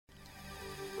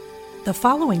The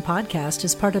following podcast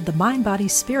is part of the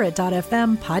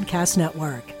MindBodySpirit.fm podcast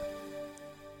network.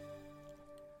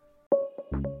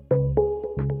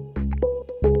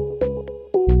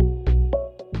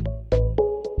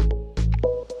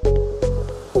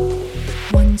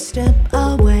 One step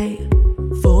away,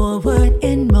 forward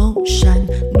in motion.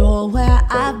 Know where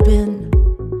I've been,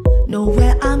 know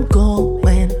where I'm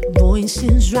going.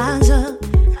 Voices rise up,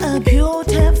 a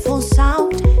beautiful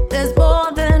sound. There's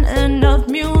more than enough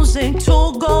music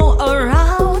to go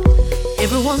around.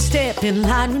 Everyone step in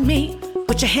line with me.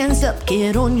 Put your hands up,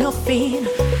 get on your feet.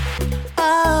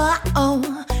 Oh,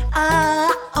 oh,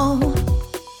 oh, oh.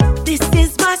 This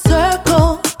is my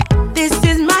circle, this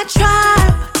is my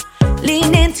tribe.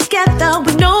 Leaning together,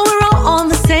 we know we're all on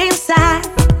the same side.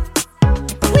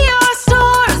 We are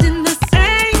stars in the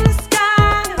same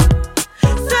sky.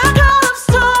 Circle of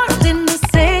stars in the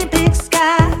same big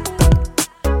sky.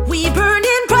 We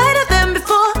burning brighter than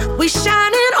before. We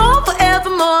shining on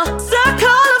forevermore.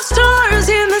 Circle of stars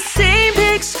in the same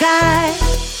big sky.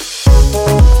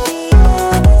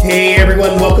 Hey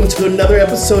everyone, welcome to another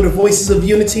episode of Voices of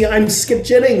Unity. I'm Skip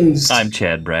Jennings. I'm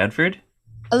Chad Bradford.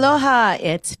 Aloha,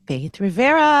 it's Faith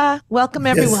Rivera. Welcome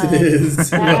everyone. Yes, it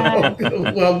is.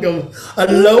 Welcome.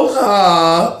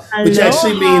 Aloha, which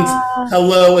actually means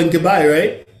hello and goodbye,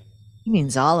 right? It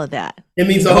means all of that. It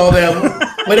means all that.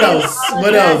 What else?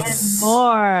 What else?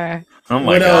 More. Oh my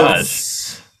What gosh.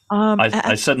 else?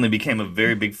 I suddenly became a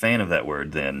very big fan of that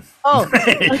word then. Oh,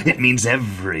 It means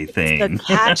everything. the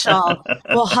catch-all.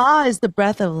 Well, ha is the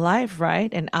breath of life, right?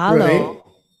 And alo,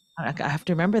 I have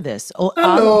to remember this. Oh,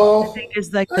 Hello. alo, I think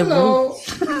is like the Hello.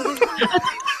 root.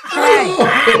 Right.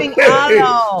 I think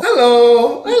alo.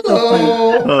 Hello.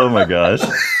 Hello. Oh my gosh.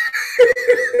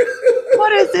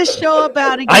 What is this show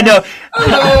about again? I know.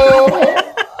 Hello.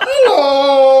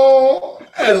 Hello.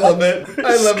 I love it.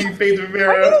 I love you, Faith Are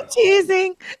Rivera. you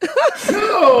teasing?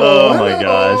 Oh my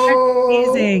gosh.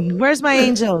 Teasing. Where's my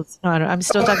angels? No, I'm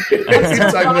still talking.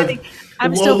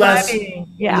 I'm Well, still last- vibing.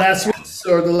 Yeah. Last week,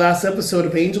 or the last episode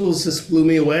of Angels just blew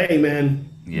me away, man.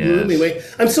 Blew Yes. me away.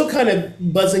 I'm still kind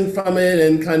of buzzing from it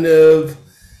and kind of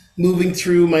moving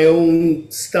through my own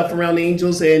stuff around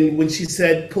Angels. And when she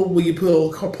said, "Will you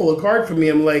pull a card for me?"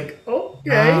 I'm like, okay.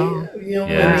 Wow. You know,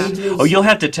 Yeah. and Angels. Oh, you'll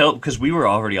have to tell because we were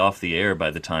already off the air by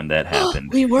the time that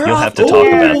happened. We were You'll off have to the talk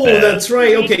air. about that. That's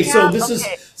right. Okay, so Yeah, this okay. is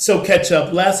so catch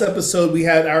up. Last episode we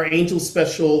had our Angel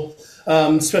specialist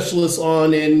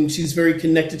on, and she's very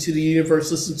connected to the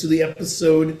universe. Listen to the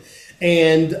episode,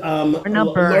 and Lorna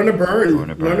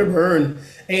Byrne.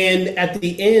 And at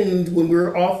the end, when we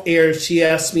were off air, she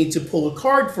asked me to pull a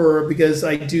card for her because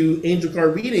I do angel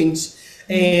card readings.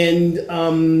 And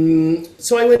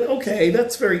so I went, okay,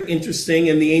 that's very interesting.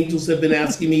 And the angels have been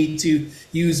asking me to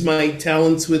use my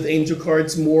talents with angel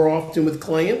cards more often with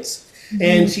clients.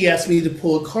 And she asked me to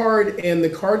pull a card, and the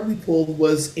card we pulled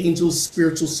was Angel's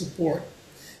Spiritual Support,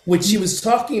 which she was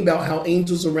talking about how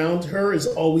angels around her is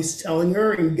always telling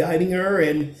her and guiding her.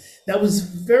 And that was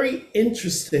very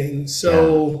interesting.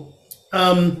 So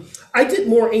I did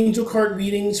more angel card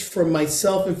readings for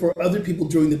myself and for other people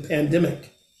during the pandemic.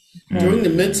 During the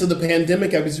midst of the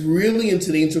pandemic, I was really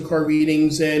into the angel card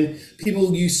readings, and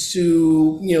people used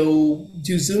to,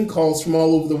 do Zoom calls from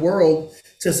all over the world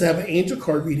just to have an angel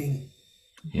card reading.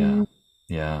 Yeah.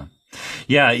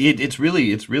 It's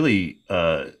really.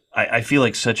 I feel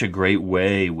like such a great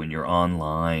way when you're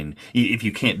online, if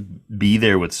you can't be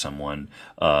there with someone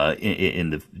in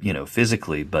the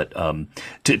physically, but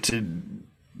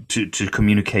to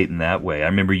communicate in that way. I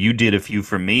remember you did a few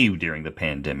for me during the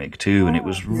pandemic too, and it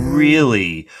was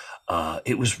really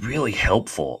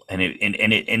helpful.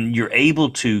 And you're able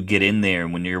to get in there,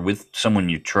 and when you're with someone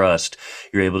you trust,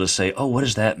 you're able to say, "Oh, what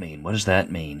does that mean? What does that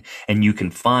mean?" And you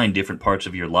can find different parts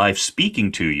of your life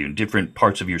speaking to you, and different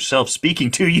parts of yourself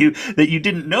speaking to you that you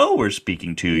didn't know were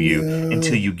speaking to you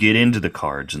until you get into the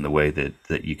cards in the way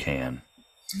that you can.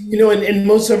 And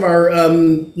most of our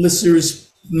listeners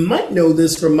might know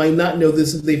this or might not know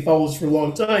this if they follow us for a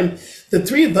long time. The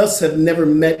three of us have never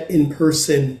met in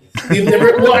person. We've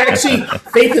never, well, actually,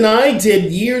 Faith and I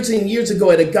did years and years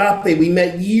ago at Agape. We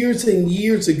met years and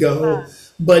years ago,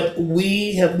 but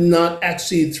we have not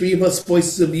actually, three of us,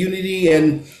 Voices of Unity.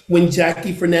 And when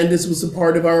Jackie Fernandez was a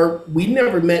part of we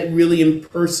never met really in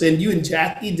person. You and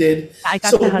Jackie did.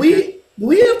 So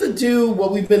we have to do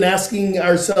what we've been asking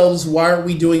ourselves, why aren't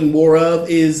we doing more of,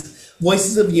 is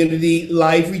Voices of Unity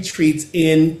live retreats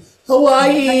in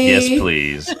Hawaii. Yes,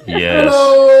 please. Yes.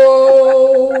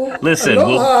 Hello. Listen,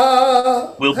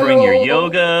 Aloha. we'll bring your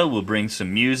yoga. We'll bring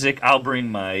some music. I'll bring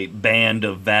my band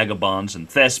of vagabonds and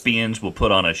thespians. We'll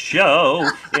put on a show.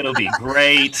 It'll be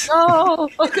great. Oh,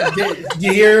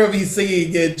 You hear me singing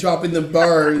again, dropping the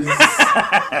bars.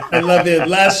 I love it.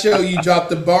 Last show you dropped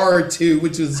the bar or two,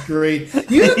 which was great.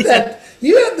 You have that.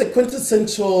 You have the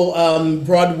quintessential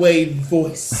Broadway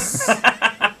voice.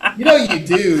 You know you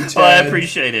do, Chad. Oh, I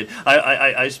appreciate it.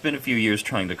 I spent a few years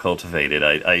trying to cultivate it.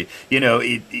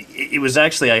 It was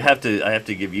actually I have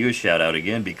to give you a shout out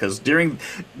again because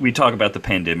we talk about the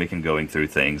pandemic and going through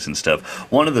things and stuff.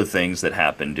 One of the things that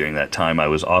happened during that time, I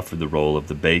was offered the role of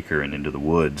the baker in Into the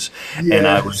Woods, and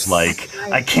I was like,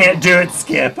 I can't do it,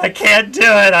 Skip. I can't do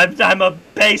it. I'm a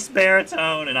bass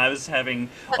baritone, and I was having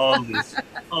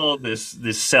all this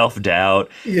self doubt.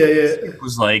 Yeah. It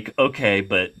was like, okay,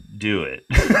 but do it.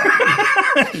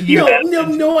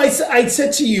 No. I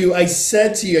said to you, I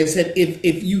said,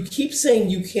 if you keep saying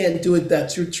you can't do it,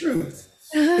 that's your truth.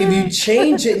 If you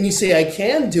change it and you say, I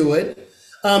can do it,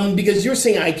 because you're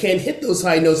saying I can't hit those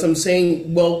high notes, I'm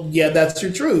saying, well, yeah, that's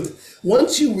your truth.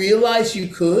 Once you realize you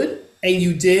could, and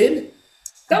you did,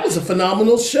 that was a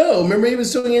phenomenal show. Remember he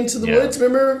was doing Into the Woods?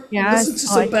 Remember? Yes. Listen to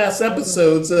some past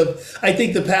episodes of, I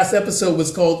think the past episode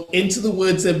was called Into the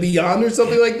Woods and Beyond or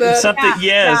something like that.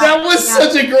 Yes. That was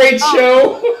such a great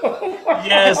show.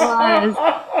 Yes.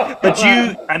 But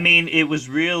it was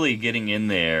really getting in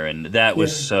there, and that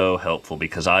was so helpful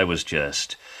because I was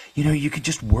just, you could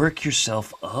just work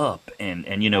yourself up. And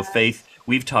Faith,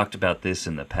 we've talked about this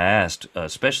in the past,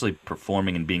 especially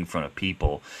performing and being in front of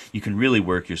people. You can really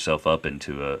work yourself up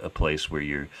into a place where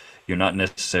you're not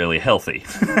necessarily healthy.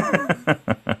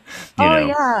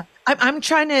 Yeah. I'm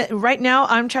trying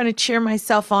to cheer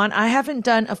myself on. I haven't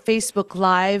done a Facebook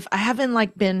Live. I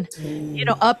haven't been,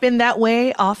 up in that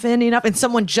way often enough. And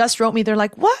someone just wrote me, they're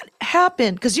like, what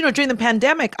happened? Because, during the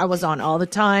pandemic, I was on all the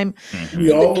time.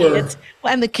 We all were.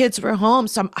 And the kids were home.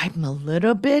 So I'm a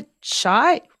little bit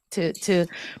shy to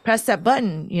press that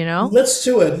button, Let's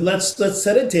do it. Let's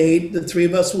set a date. The three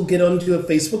of us will get onto a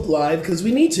Facebook Live because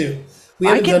we need to. We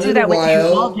haven't done it in a while.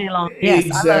 With you all day long. Yes,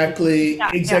 exactly.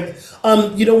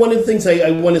 One of the things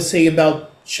I want to say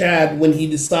about Chad, when he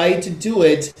decided to do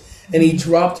it and he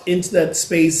dropped into that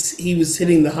space, he was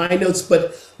hitting the high notes.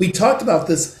 But we talked about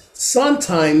this.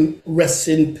 Sondheim, rest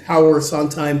in power,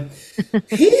 Sondheim.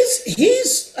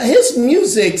 His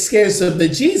music scares the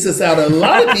bejesus out of a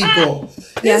lot of people.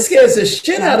 It scares the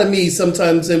shit out of me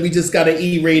sometimes, and we just got an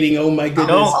E rating. Oh my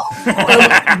goodness!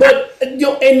 But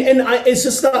it's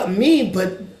just not me,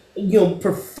 but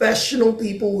professional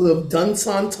people who have done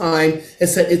Sondheim have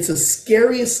said it's the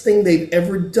scariest thing they've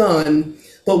ever done.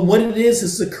 But what it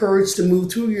is the courage to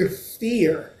move through your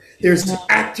fear. There's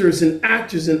actors and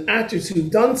actors and actors who've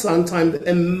done Sondheim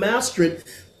and master it.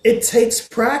 It takes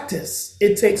practice.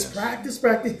 It takes practice.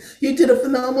 You did a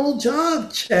phenomenal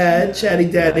job,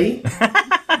 Chatty Daddy.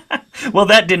 Well,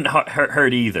 that didn't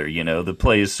hurt either. The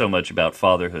play is so much about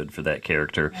fatherhood for that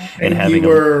character, and having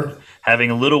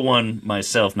a little one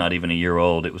myself, not even a year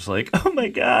old. It was like, oh my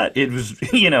God! It was,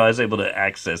 I was able to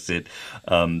access it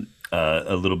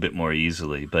a little bit more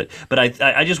easily. But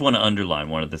I just want to underline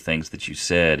one of the things that you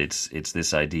said. It's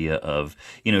this idea of,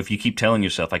 if you keep telling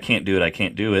yourself, I can't do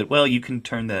it, well, you can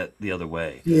turn that the other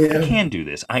way. Yeah. I can do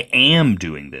this. I am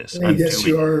doing this. Yes,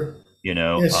 you are.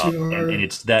 Yes, you are. And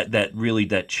it's that really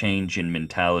that change in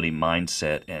mentality,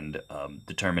 mindset, and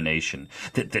determination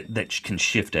that can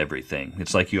shift everything.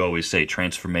 It's like you always say,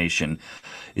 transformation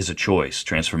is a choice.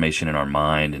 Transformation in our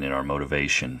mind and in our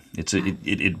motivation.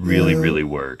 It really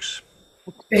works.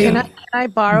 Can I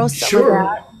borrow some of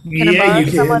that? Can I borrow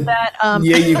some of that?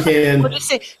 Yeah, you can. What do you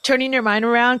say? Turning your mind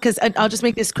around, because I'll just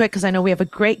make this quick because I know we have a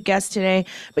great guest today.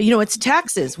 But it's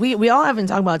taxes. We all haven't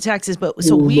talked about taxes, but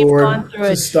we've gone through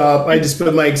it. Stop! I just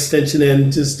put my extension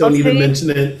in. Just don't even mention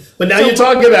it. But now you're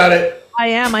talking about it. I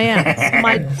am.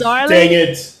 My darling. Dang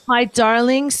it. My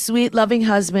darling, sweet, loving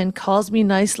husband calls me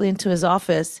nicely into his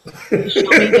office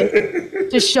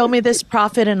to show me this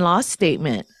profit and loss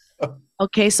statement.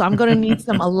 Okay, so I'm going to need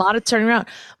a lot of turning around.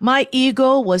 My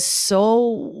ego was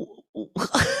so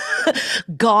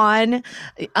gone,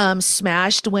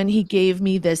 smashed when he gave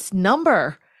me this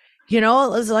number. It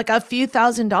was like a few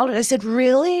 $1,000s. I said,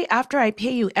 really? After I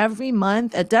pay you every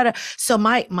month? So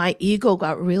my ego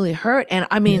got really hurt. And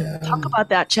talk about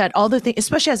that, Chad. All the things,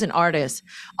 especially as an artist,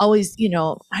 always,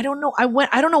 I don't know.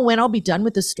 I don't know when I'll be done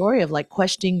with the story of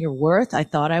questioning your worth. I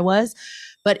thought I was,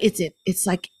 but it's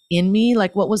like in me,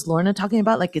 like what was Lorna talking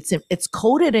about? Like it's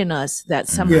coded in us that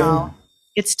somehow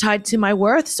it's tied to my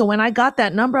worth. So when I got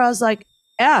that number, I was like,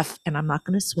 F, and I'm not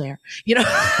going to swear,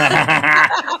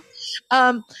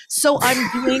 so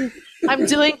I'm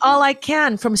doing all I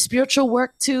can from spiritual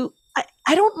work to,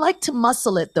 I don't like to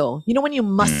muscle it though. When you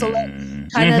muscle it,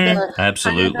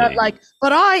 absolutely,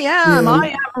 but I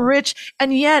am rich.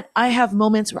 And yet I have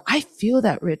moments where I feel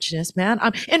that richness, man.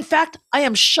 In fact, I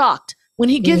am shocked when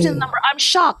he gives you the number. I'm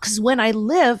shocked because when I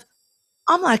live,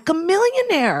 I'm like a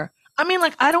millionaire. I mean,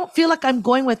 I don't feel like I'm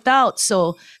going without.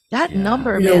 So that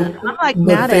number, man, I'm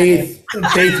mad at it.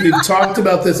 Faith, we've talked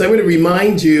about this. I'm going to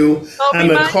remind you. I'm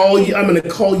going to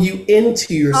call you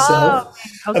into yourself.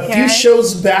 Oh, okay. A few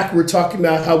shows back, we're talking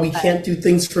about how we can't do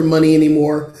things for money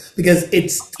anymore because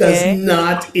it does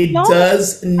not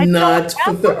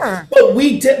fulfill. But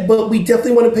we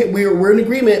definitely want to pay. We're in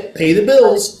agreement. Pay the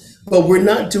bills, but we're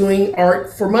not doing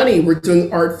art for money. We're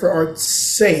doing art for art's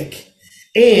sake.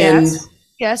 And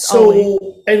yes. So,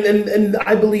 and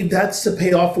I believe that's the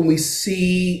payoff when we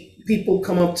see people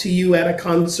come up to you at a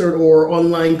concert or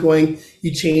online going,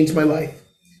 "You changed my life."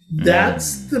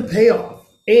 That's the payoff.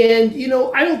 And,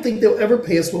 I don't think they'll ever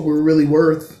pay us what we're really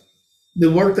worth,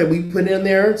 the work that we put in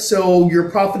there. So your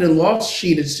profit and loss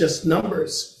sheet is just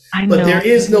numbers. But there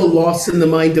is no loss in the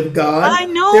mind of God. I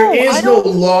know. There is no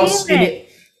loss in it.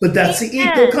 But that's the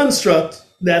ego construct.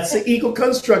 That's the ego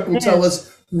construct will tell us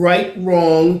right,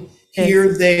 wrong,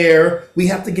 here, there. We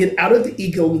have to get out of the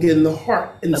ego and get in the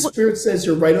heart. And the Spirit says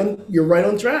you're right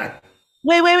on track.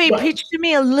 Wait. What? Preach to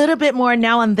me a little bit more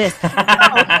now on this. I'm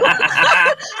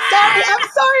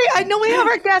sorry. I know we have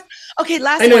our guest. Okay,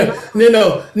 last one.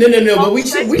 No. But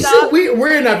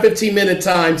we're in our 15-minute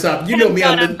time stop. You know me.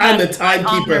 I'm the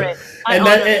timekeeper. And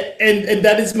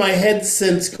that is my head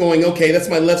sense going, okay, that's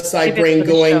my left side brain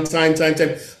going, time.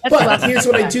 But here's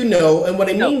what I do know, and what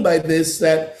I mean by this,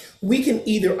 that we can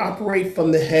either operate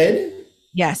from the head,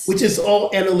 which is all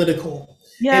analytical.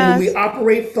 And when we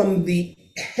operate from the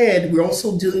head, we're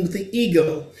also dealing with the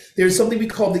ego. There's something we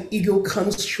call the ego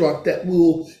construct that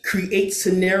will create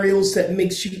scenarios that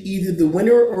makes you either the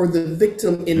winner or the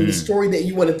victim in the story that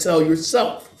you want to tell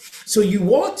yourself. So you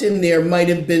walked in there, might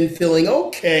have been feeling,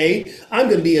 okay, I'm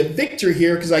going to be a victor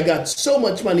here because I got so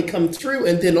much money come through.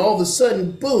 And then all of a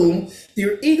sudden, boom,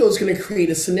 your ego is going to create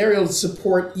a scenario to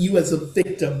support you as a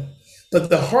victim. But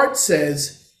the heart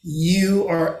says you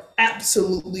are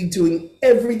absolutely doing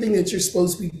everything that you're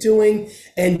supposed to be doing.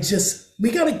 And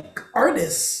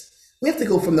artists, we have to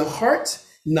go from the heart,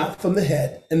 not from the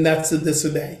head. And that's a this or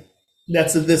that.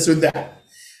 That's a this or that.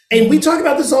 And we talk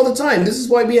about this all the time. This is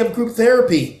why we have group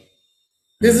therapy.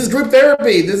 This is group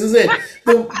therapy. This is it.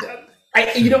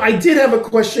 I did have a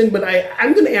question, but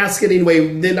I'm going to ask it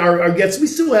anyway. Then our guests, we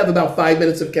still have about 5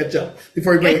 minutes of catch up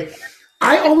before we break.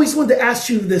 I always wanted to ask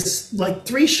you this,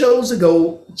 3 shows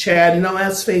ago, Chad, and I'll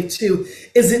ask Faith too.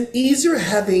 Is it easier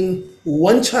having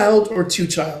one child or two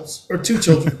children? 2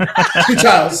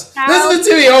 childs. Listen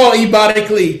to me,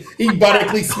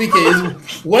 ebotically speaking.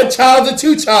 Is one child or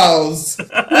 2 childs?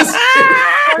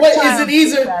 What is it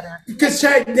easier? Because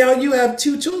Chad, now you have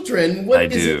 2 children.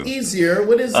 What is it easier?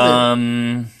 What is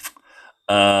it?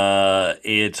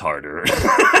 It's harder.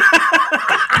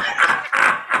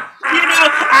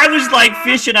 I was like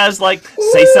fishing. I was like,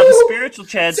 say something spiritual,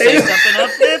 Chad. Say something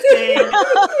uplifting.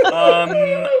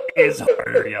 It's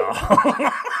harder, y'all.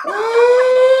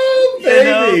 Oh,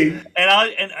 baby.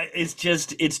 And it's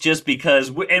just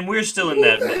because we're still in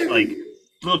that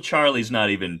little Charlie's not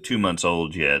even 2 months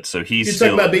old yet, so he's You're still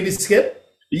talking about baby Skip.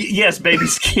 Yes, baby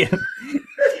Skip.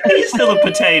 He's still a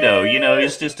potato,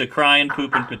 he's just a crying,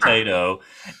 pooping potato.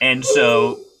 And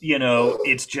so,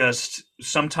 it's just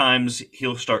sometimes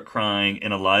he'll start crying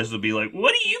and Eliza will be like,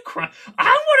 "What are you crying? I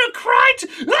want to cry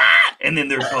too." And then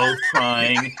they're both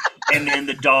crying. And then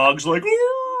the dog's like,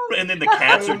 "Ooh," and then the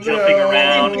cats are jumping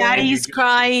around. And Daddy's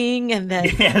crying, and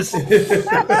then yes. So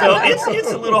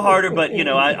it's a little harder, but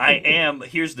I am.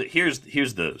 Here's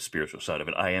the spiritual side of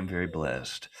it. I am very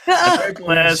blessed. I'm very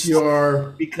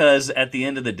blessed because at the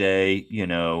end of the day,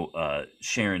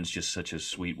 Sharon's just such a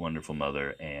sweet, wonderful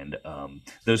mother, and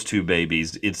those 2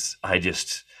 babies.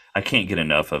 I can't get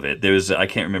enough of it. I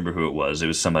can't remember who it was. It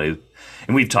was somebody,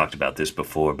 and we've talked about this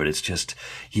before, but it's just,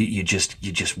 you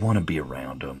just want to be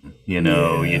around them,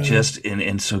 you just,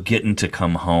 and so getting to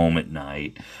come home at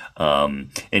night, I'm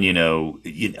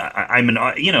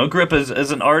grew up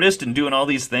as an artist and doing all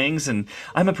these things, and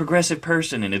I'm a progressive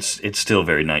person, and it's still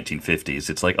very 1950s.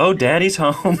 It's like, oh, Daddy's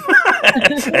home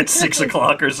at 6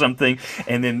 o'clock or something,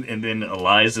 and then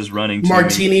Eliza's running to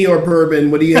martini or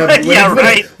bourbon. What do you have?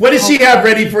 Right. What does she have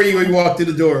ready for you when you walk through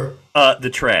the door? The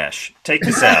trash. Take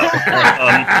this out.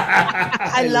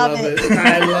 I love it.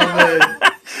 I love it.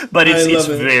 But it's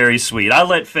very sweet. I'll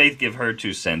let Faith give her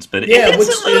 2 cents, but it's a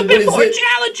little bit more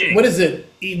challenging. What is it?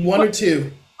 1 or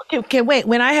 2? Okay, wait.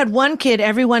 When I had one kid,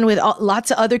 everyone with lots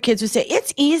of other kids would say,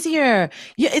 it's easier.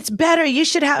 It's better. You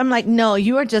should have. I'm like, no,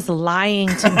 you are just lying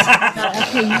to me.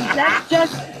 Okay, that's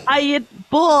just,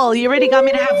 bull. You already got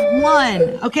me to have 1.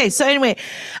 Okay, so anyway,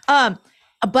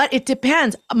 but it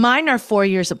depends. Mine are 4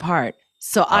 years apart.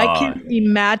 So I can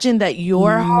imagine that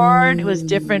your hard was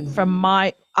different from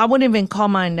my. I wouldn't even call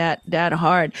mine that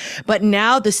hard. But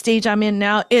now, the stage I'm in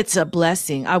now, it's a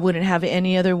blessing. I wouldn't have it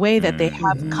any other way, that they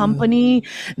have company,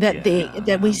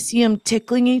 that we see them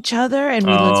tickling each other and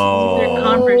we listen to their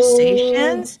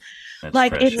conversations. That's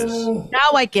like precious.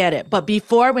 Now I get it. But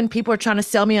before, when people were trying to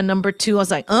sell me a number 2, I was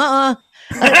like,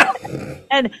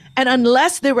 and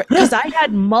unless there were, because I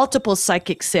had multiple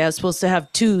psychics say I was supposed to have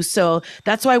 2. So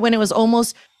that's why when it was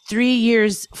almost 4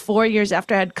 years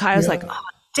after I had Kai, I was like, oh,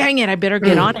 dang it, I better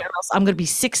get on it, or else I'm going to be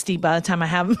 60 by the time I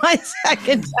have my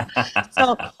second.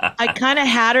 So I kind of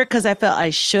had her because I felt I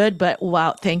should, but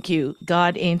wow, thank you.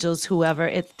 God, angels, whoever,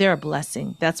 they're a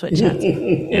blessing. That's what Chad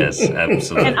said. Yes,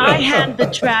 absolutely. And I hand the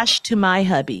trash to my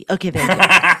hubby. Okay, there you go.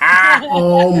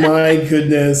 Oh my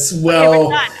goodness. Well, okay,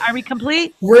 we're done. Are we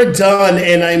complete? We're done,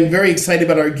 and I'm very excited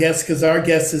about our guest, because our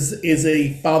guest is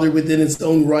a father within his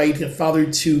own right, a father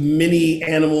to many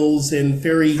animals and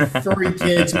furry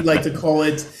kids, we like to call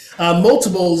it.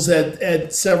 Multiples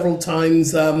at several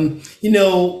times. One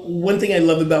thing I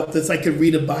love about this, I could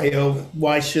read a bio.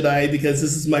 Why should I? Because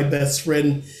this is my best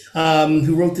friend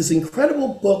who wrote this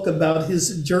incredible book about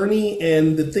his journey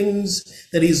and the things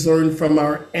that he's learned from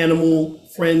our animal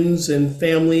friends and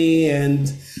family.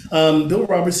 And Bill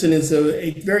Robertson is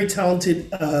a very talented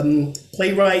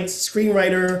playwright,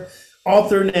 screenwriter,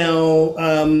 author now.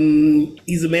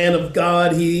 He's a man of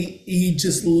God. He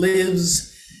just lives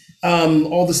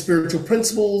all the spiritual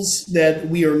principles that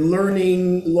we are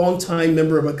learning. Longtime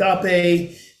member of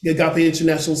Agape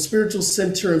International Spiritual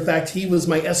Center. In fact, he was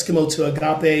my Eskimo to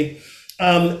Agape.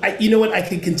 I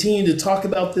could continue to talk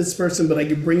about this person, but I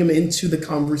could bring him into the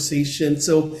conversation.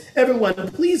 So everyone,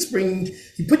 please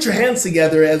put your hands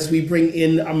together as we bring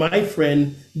in my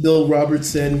friend, Bill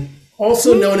Robertson,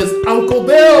 also known as Uncle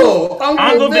Bill.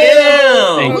 Uncle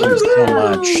Bill. Thank you so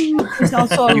much. He's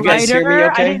also a you guys writer. Hear me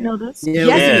okay? I didn't know this. Yeah,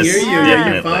 yes. We can hear you.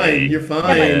 Yeah, You're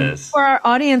fine. Yes. For our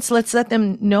audience, let's let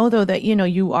them know, though, that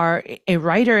you are a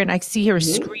writer, and I see here a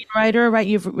screenwriter, right?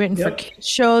 You've written for kids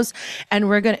shows, and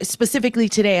we're going to specifically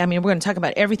today. I mean, we're going to talk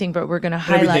about everything, but we're going to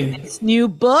highlight this new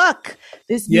book.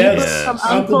 This new book from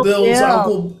Uncle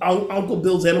Bill. Uncle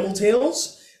Bill's Animal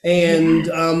Tales. And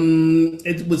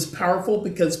it was powerful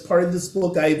because part of this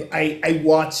book I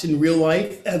watched in real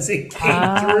life as it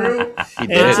came through.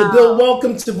 And so, Bill,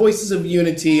 welcome to Voices of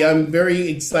Unity. I'm very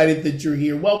excited that you're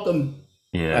here. Welcome.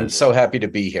 Yeah, I'm so happy to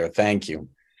be here. Thank you.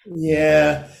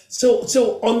 Yeah.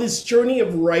 So on this journey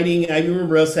of writing, I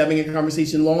remember us having a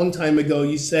conversation a long time ago.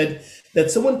 You said that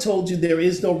someone told you there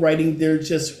is no writing, they're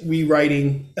just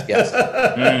rewriting. Yes.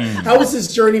 How was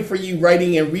this journey for you,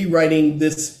 writing and rewriting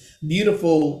this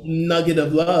beautiful nugget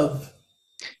of love?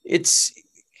 It's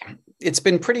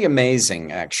been pretty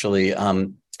amazing, actually.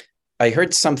 I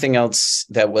heard something else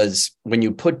that was, when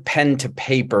you put pen to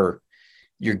paper,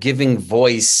 you're giving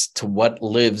voice to what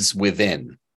lives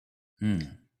within.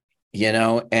 And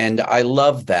I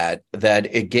love that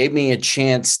it gave me a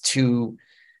chance to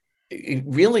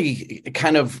really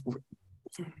kind of,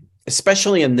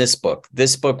 especially in this book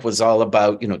was all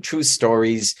about, true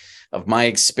stories of my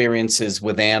experiences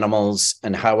with animals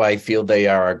and how I feel they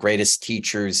are our greatest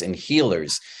teachers and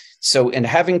healers. So in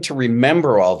having to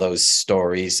remember all those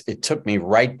stories, it took me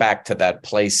right back to that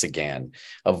place again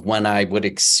of when I would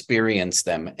experience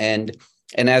them. And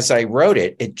as I wrote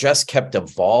it, it just kept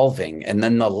evolving. And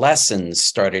then the lessons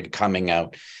started coming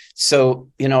out. So,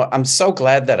 I'm so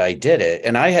glad that I did it.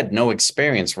 And I had no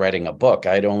experience writing a book.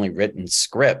 I'd only written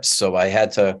scripts. So I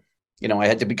had to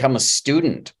become a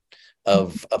student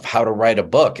of how to write a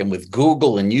book. And with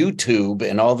Google and YouTube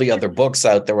and all the other books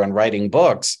out there on writing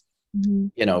books,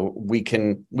 we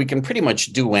can pretty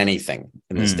much do anything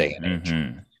in this day and age.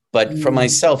 But for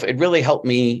myself, it really helped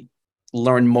me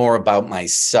learn more about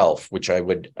myself, which I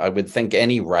would think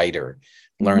any writer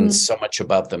learns so much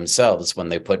about themselves when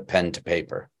they put pen to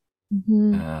paper.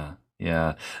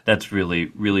 Yeah, that's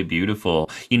really, really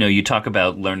beautiful. You talk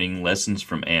about learning lessons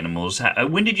from animals.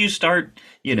 When did you start,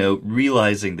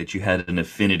 realizing that you had an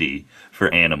affinity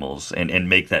for animals and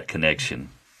make that connection?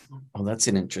 Oh, that's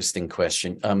an interesting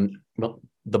question. Well,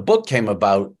 the book came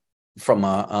about from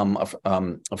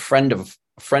a friend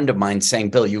of mine saying,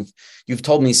 "Bill, you've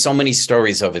told me so many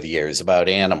stories over the years about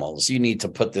animals. You need to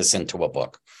put this into a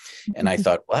book." And I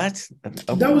thought, what?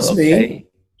 Oh, That was okay. me.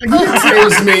 You didn't say it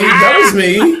was me. That was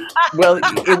me. Well,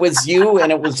 it was you,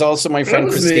 and it was also my friend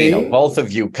Christina. Me. Both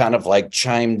of you kind of like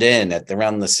chimed in at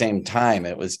around the same time.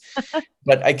 It was,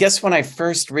 but I guess when I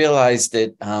first realized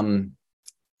it,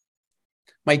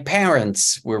 my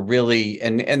parents were really,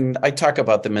 and I talk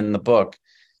about them in the book.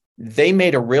 They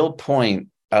made a real point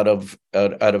out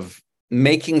of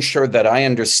making sure that I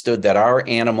understood that our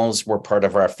animals were part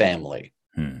of our family.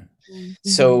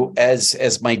 So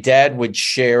as my dad would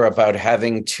share about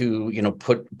having to,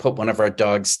 put one of our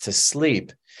dogs to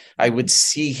sleep, I would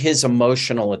see his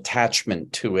emotional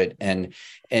attachment to it. And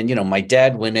my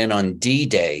dad went in on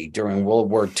D-Day during World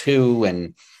War II,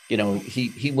 and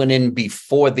he went in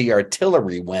before the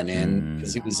artillery went in,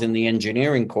 because he was in the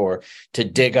engineering corps, to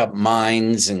dig up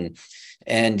mines, and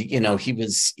he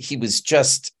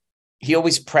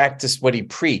always practiced what he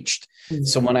preached.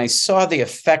 So when I saw the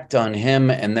effect on him,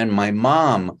 and then my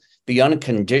mom, the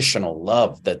unconditional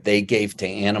love that they gave to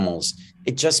animals,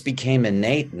 it just became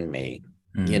innate in me,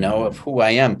 of who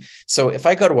I am. So if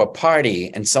I go to a party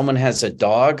and someone has a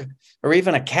dog or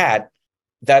even a cat,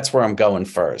 that's where I'm going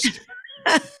first.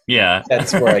 Yeah.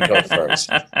 That's where I go first,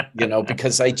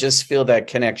 because I just feel that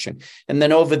connection. And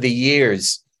then over the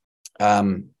years,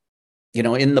 in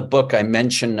the book, I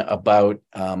mention about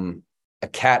a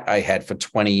cat I had for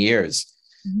 20 years,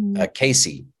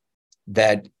 Casey,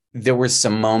 that there were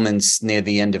some moments near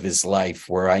the end of his life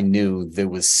where I knew there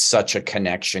was such a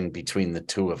connection between the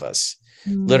two of us.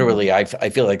 Literally, I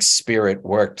feel like spirit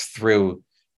worked through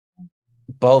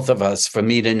both of us for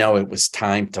me to know it was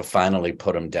time to finally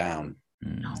put him down.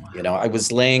 I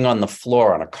was laying on the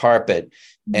floor on a carpet,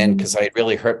 and because I had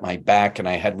really hurt my back and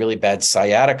I had really bad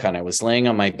sciatica, and I was laying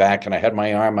on my back and I had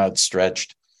my arm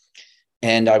outstretched,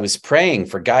 and I was praying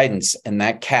for guidance, and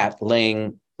that cat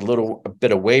laying a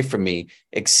bit away from me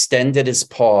extended his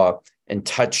paw and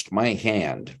touched my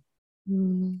hand.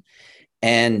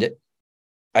 And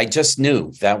I just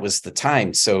knew that was the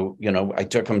time. So, I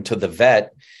took him to the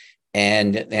vet,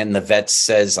 and the vet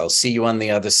says, "I'll see you on the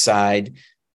other side,"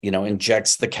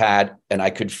 injects the cat, and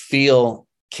I could feel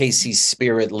Casey's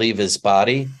spirit leave his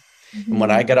body. And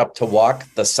when I got up to walk,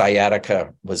 the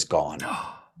sciatica was gone.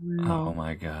 Oh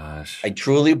my gosh. I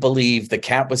truly believe the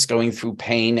cat was going through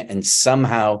pain and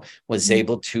somehow was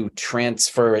able to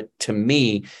transfer it to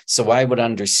me so I would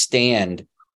understand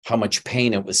how much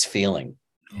pain it was feeling.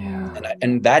 Yeah.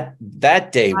 And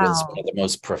that day was one of the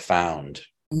most profound,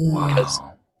 because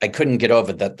I couldn't get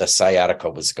over that the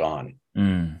sciatica was gone.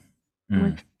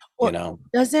 Well,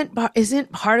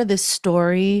 isn't part of this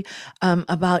story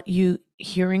about you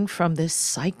hearing from this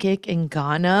psychic in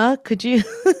Ghana? Could you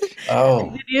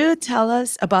could you tell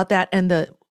us about that and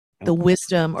the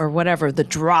wisdom, or whatever, the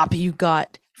drop you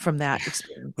got from that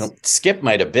experience? Well, Skip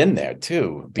might have been there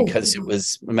too, because it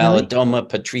was Malidoma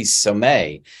Patrice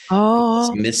Sommet, a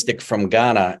mystic from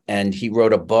Ghana, and he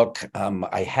wrote a book.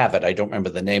 I have it. I don't remember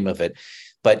the name of it.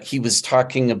 But he was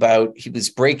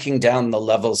breaking down the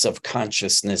levels of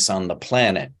consciousness on the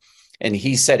planet. And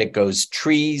he said it goes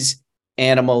trees,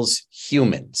 animals,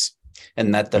 humans,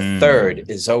 and that the third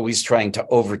is always trying to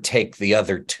overtake the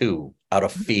other two out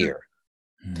of fear.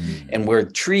 And where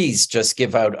trees just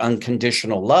give out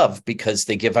unconditional love because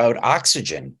they give out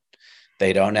oxygen.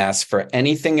 They don't ask for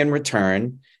anything in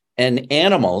return. And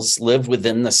animals live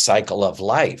within the cycle of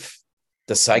life,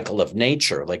 the cycle of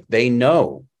nature. Like, they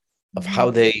know of how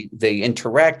they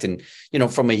interact. And,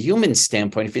 from a human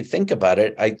standpoint, if you think about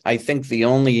it, I think the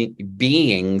only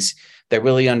beings that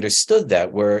really understood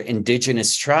that were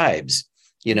indigenous tribes,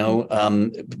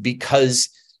 because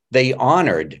they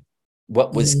honored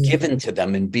what was given to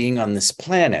them in being on this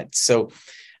planet. So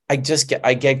I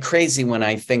get crazy when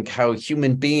I think how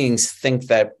human beings think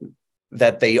that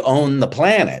they own the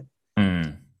planet,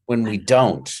 when we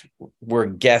don't. We're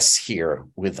guests here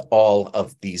with all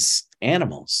of these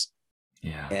animals.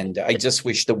 Yeah. And I just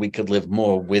wish that we could live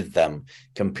more with them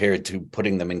compared to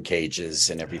putting them in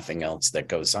cages and everything else that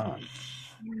goes on.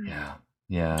 Yeah.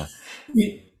 Yeah.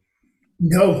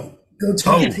 Go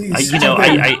tell me, please.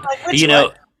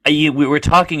 We were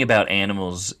talking about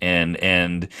animals, and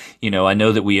I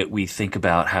know that we think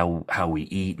about how we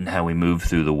eat and how we move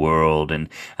through the world, and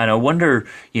I wonder,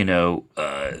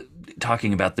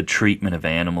 talking about the treatment of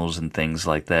animals and things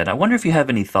like that. I wonder if you have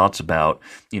any thoughts about,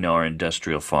 our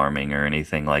industrial farming or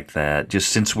anything like that. Just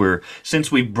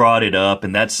since we brought it up,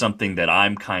 and that's something that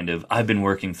I've been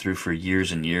working through for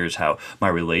years and years, how my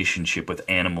relationship with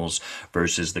animals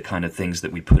versus the kind of things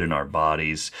that we put in our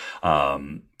bodies,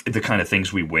 the kind of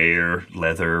things we wear,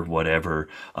 leather, whatever,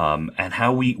 and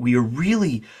how we are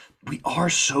really we are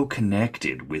so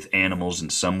connected with animals in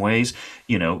some ways.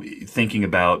 Thinking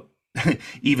about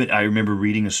even I remember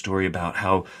reading a story about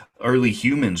how early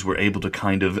humans were able to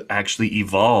kind of actually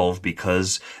evolve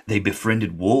because they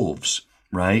befriended wolves,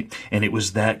 right? And it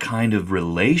was that kind of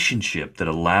relationship that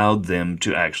allowed them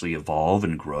to actually evolve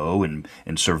and grow and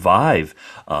survive.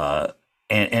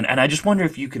 And I just wonder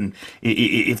if you can,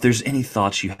 if there's any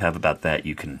thoughts you have about that,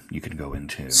 you can go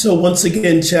into. So once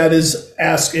again, Chad has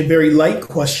asked a very light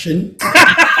question.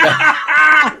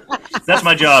 That's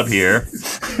my job here.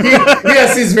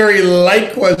 Yes, these very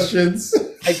light questions.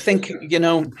 I think,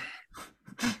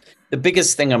 the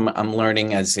biggest thing I'm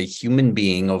learning as a human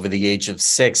being over the age of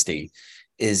 60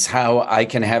 is how I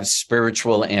can have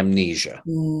spiritual amnesia,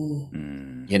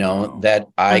 that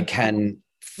I can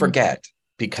forget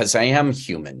because I am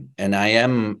human and I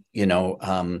am,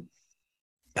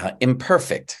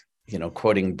 imperfect,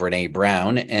 quoting Brene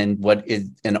Brown,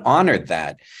 and honored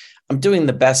that. I'm doing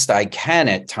the best I can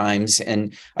at times.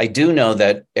 And I do know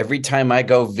that every time I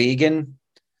go vegan,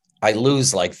 I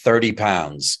lose like 30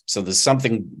 pounds. So there's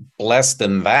something blessed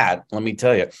in that, let me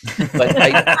tell you. But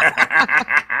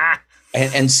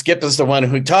and Skip is the one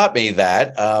who taught me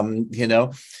that,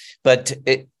 but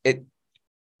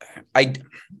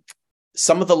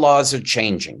some of the laws are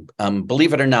changing.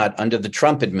 Believe it or not, under the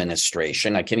Trump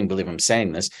administration, I can't even believe I'm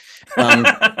saying this,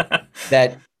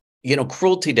 that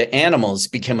cruelty to animals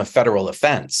became a federal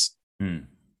offense.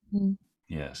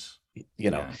 Yes.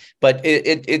 But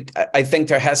I think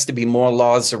there has to be more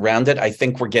laws around it. I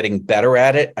think we're getting better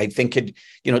at it. I think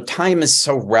time is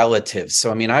so relative.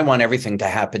 So, I want everything to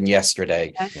happen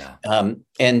yesterday. Yeah.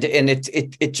 And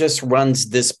it just runs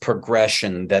this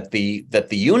progression that the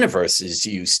universe is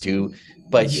used to,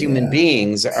 but human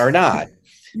beings are not.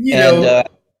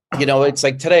 It's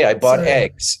like today I bought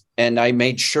eggs, and I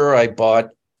made sure I bought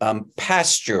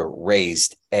pasture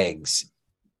raised eggs,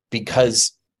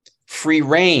 because free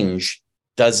range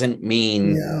doesn't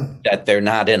mean that they're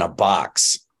not in a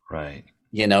box. Right.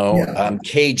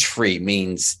 Cage free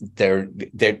means they're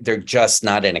just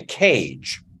not in a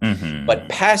cage. Mm-hmm. But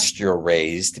pasture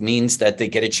raised means that they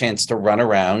get a chance to run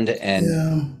around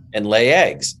and lay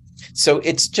eggs. So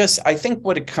it's just, I think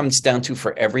what it comes down to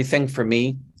for everything for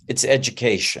me, it's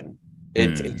education.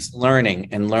 It's learning.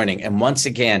 And once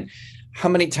again, how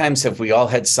many times have we all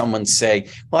had someone say,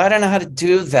 well, I don't know how to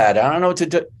do that. I don't know what to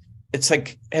do. It's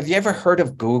like, have you ever heard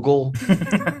of Google?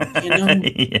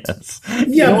 Yes.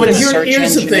 Yeah, but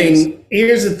here's the thing.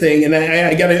 Here's the thing, and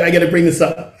I gotta bring this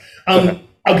up.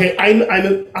 Okay, I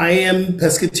am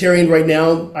pescatarian right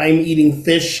now. I'm eating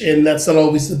fish, and that's not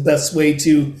always the best way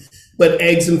to. But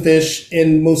eggs and fish,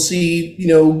 and mostly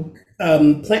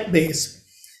plant based.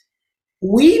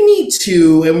 We need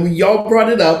to, and y'all brought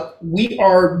it up. We need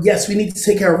to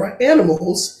take care of our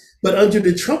animals. But under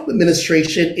the Trump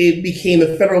administration, it became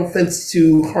a federal offense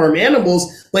to harm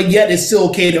animals, but yet it's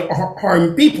still okay to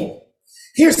harm people.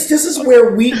 This is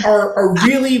where we are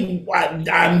really,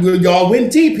 y'all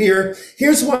went deep here.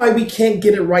 Here's why we can't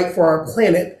get it right for our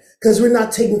planet, because we're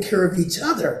not taking care of each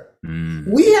other.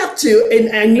 We have to,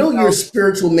 and I know you're a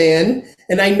spiritual man,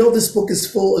 and I know this book is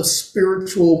full of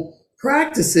spiritual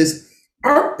practices.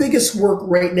 Our biggest work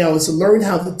right now is to learn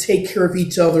how to take care of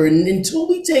each other. And until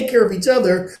we take care of each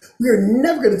other, we are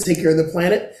never going to take care of the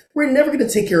planet. We're never going to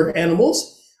take care of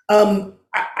animals.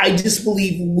 I just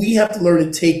believe we have to learn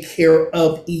to take care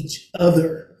of each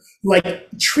other. Like,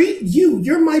 treat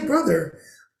you're my brother.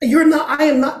 I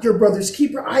am not your brother's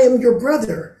keeper. I am your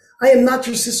brother. I am not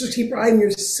your sister's keeper. I am your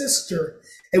sister.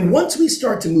 And once we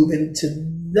start to move into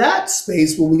that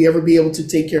space, will we ever be able to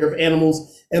take care of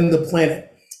animals and the planet?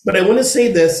 But I want to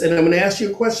say this, and I'm going to ask you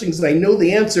a question because I know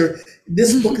the answer.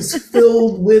 This book is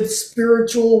filled with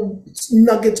spiritual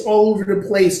nuggets all over the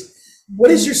place.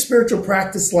 What is your spiritual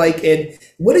practice like, and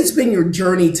what has been your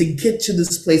journey to get to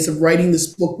this place of writing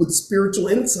this book with spiritual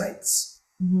insights?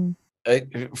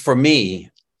 For me,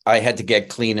 I had to get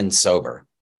clean and sober.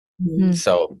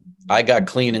 So I got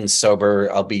clean and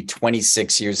sober. I'll be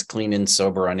 26 years clean and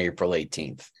sober on April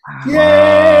 18th.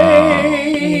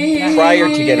 Yay! Prior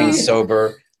to getting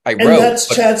sober, I wrote. And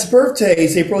that's Chad's birthday.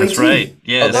 It's April 18th. That's right.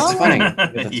 Yes. Oh, that's funny.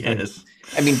 Yes.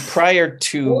 I mean, prior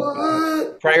to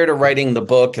writing the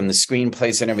book and the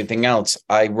screenplays and everything else,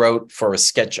 I wrote for a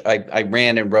sketch. I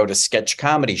ran and wrote a sketch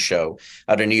comedy show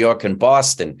out of New York and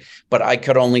Boston, but I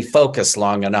could only focus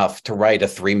long enough to write a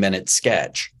 3-minute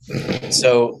sketch.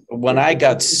 So when I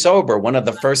got sober, one of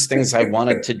the first things I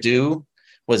wanted to do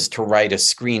was to write a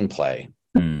screenplay.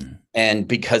 And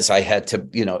because I had to,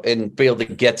 and be able to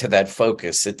get to that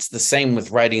focus, it's the same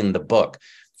with writing the book.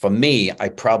 For me, I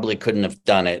probably couldn't have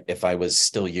done it if I was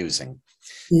still using.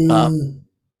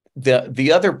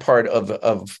 the other part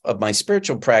of my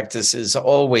spiritual practice is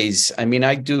always, I mean,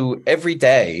 I do every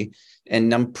day,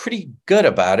 and I'm pretty good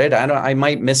about it. I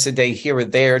might miss a day here or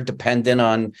there, depending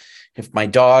on if my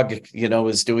dog,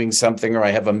 is doing something, or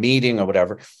I have a meeting or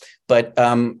whatever. But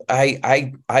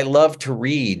I love to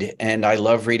read, and I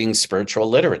love reading spiritual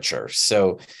literature.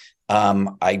 So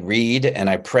I read and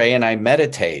I pray and I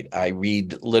meditate. I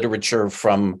read literature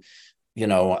from,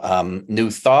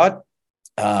 New Thought.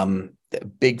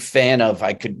 Big fan of,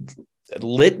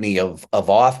 litany of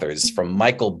authors, from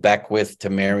Michael Beckwith to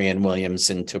Marianne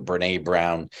Williamson to Brene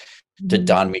Brown to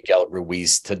Don Miguel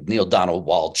Ruiz to Neil Donald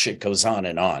Walsh. It goes on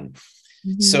and on.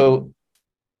 So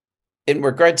in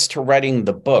regards to writing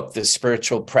the book, the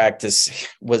spiritual practice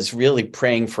was really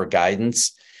praying for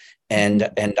guidance. And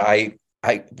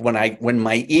when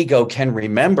my ego can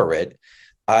remember it,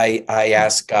 I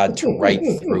ask God to write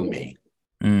through me.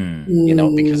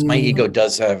 Because my ego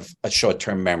does have a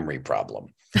short-term memory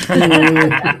problem.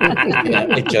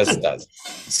 It just does.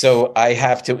 So I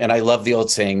have to, and I love the old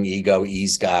saying, ego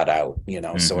ease God out,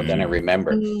 so then I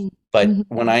remember. But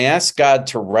when I ask God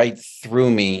to write through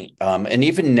me, and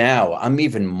even now, I'm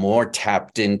even more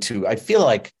tapped into, I feel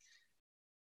like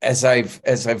as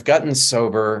I've gotten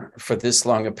sober for this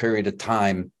long a period of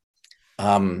time,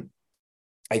 I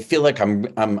feel like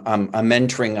I'm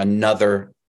entering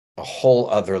a whole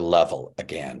other level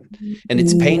again. And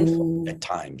it's painful at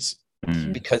times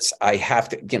because I have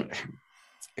to,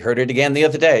 I heard it again the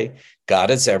other day, God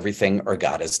is everything or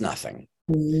God is nothing.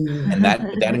 And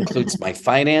that includes my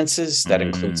finances, that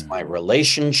includes my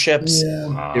relationships.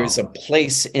 Wow. There's a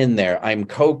place in there. I'm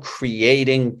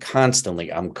co-creating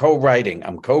constantly. I'm co-writing,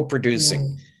 I'm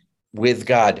co-producing with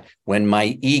God. When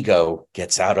my ego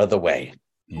gets out of the way,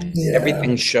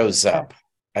 everything shows up.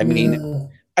 I mean,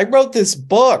 I wrote this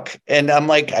book, and I'm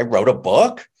like, I wrote a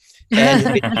book,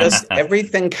 and it just,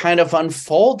 everything kind of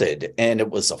unfolded, and it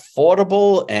was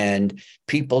affordable, and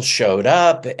people showed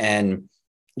up, and,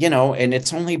 and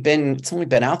it's only been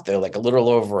out there like a little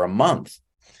over a month.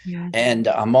 And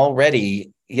I'm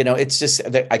already, it's just,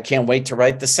 I can't wait to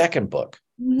write the second book.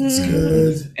 That's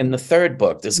good. And the third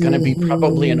book, there's going to be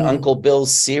probably an Uncle Bill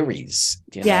series.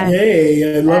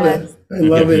 Hey, I love it. I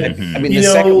love it. I mean, the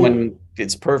second one,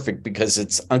 it's perfect because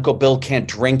it's Uncle Bill Can't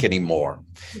Drink Anymore.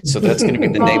 So that's going to be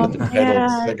the name of the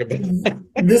title.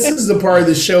 This is the part of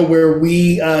the show where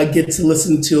we get to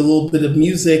listen to a little bit of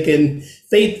music. And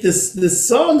Faith, this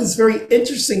song is very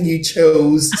interesting you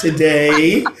chose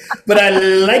today, but I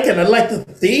like it. I like the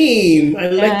theme.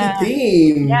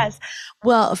 Yes.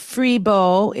 Well,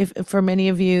 Freebo, if for many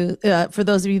of you, for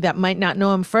those of you that might not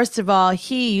know him, first of all,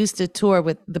 he used to tour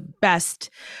with the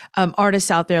best artists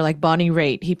out there, like Bonnie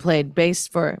Raitt. He played bass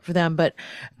for them, but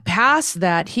past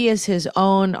that, he is his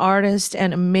own artist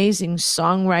and amazing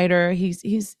songwriter. He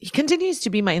continues to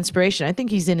be my inspiration. I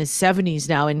think he's in his 70s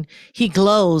now, and he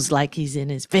glows like he's in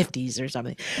his 50s or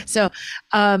something. So,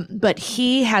 but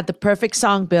he had the perfect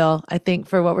song, Bill, I think,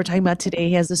 for what we're talking about today.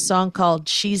 He has a song called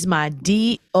 "She's My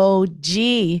D.O.G."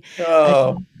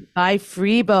 By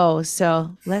Freebo.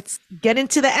 So let's get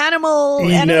into the animal.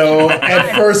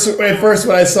 At first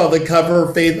when I saw the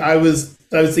cover, Faith, I was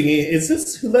thinking, is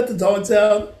this Who Let the Dogs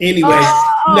Out? Anyway,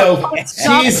 it's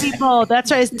Dog People.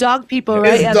 That's right. It's Dog People,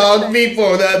 right? It's Dog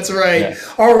People. That's right. Yeah.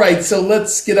 All right. So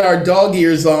let's get our dog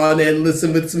ears on and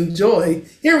listen with some joy.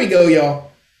 Here we go, y'all.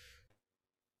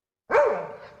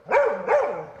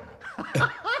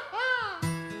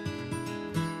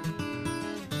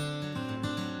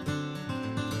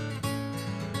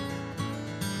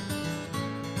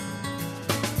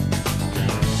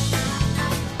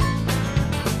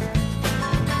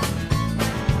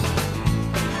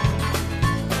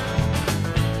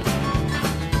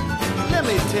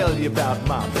 Tell you about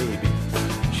my baby.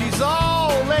 She's all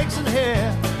legs and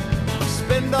hair. We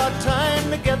spend our time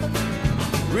together,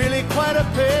 really quite a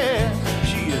pair.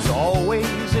 She is always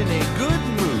in a good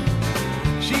mood.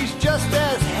 She's just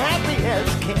as happy as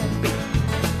can be.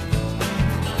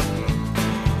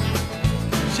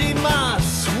 She's my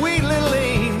sweet little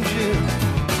angel.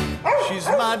 She's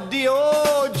my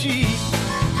D.O.G.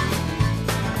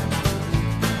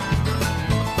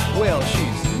 Well,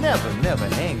 she's never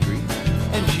angry.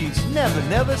 And she's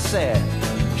never sad.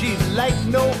 She's like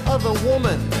no other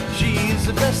woman. She's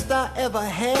the best I ever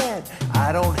had.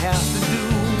 I don't have to do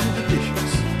the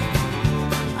dishes.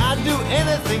 I do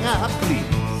anything I please.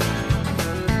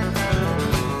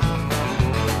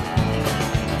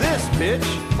 This bitch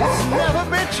is never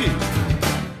bitchy.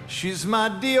 She's my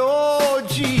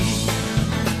D.O.G.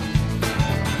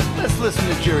 Let's listen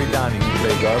to Jerry Donahue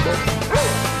play Garbo.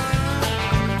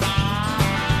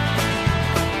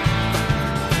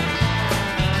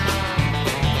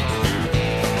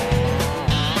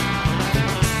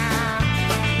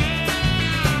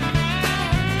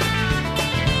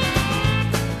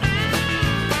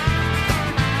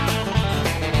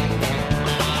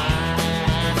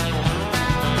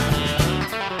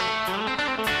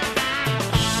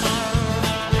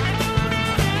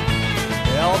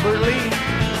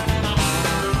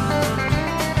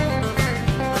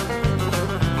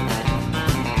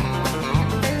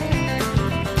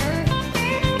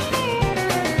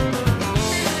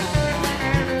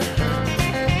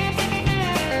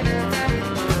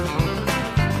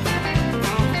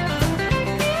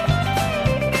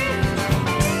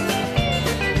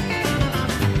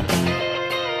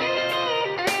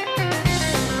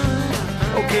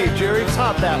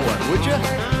 out that one, would you?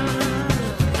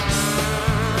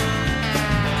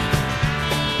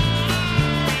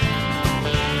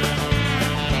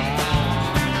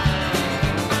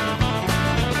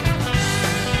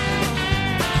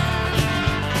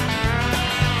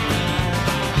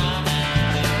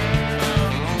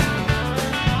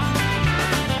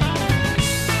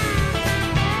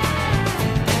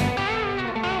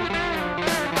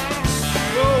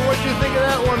 What'd you think of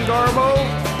that one, Garbo?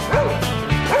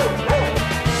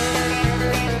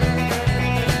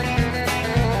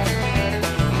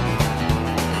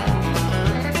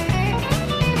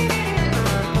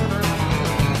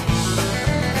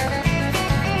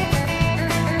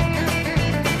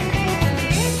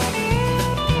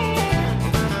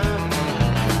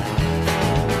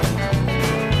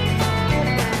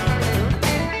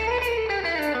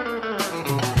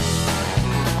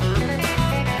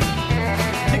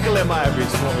 Tickle them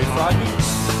ivories for me, Froggy.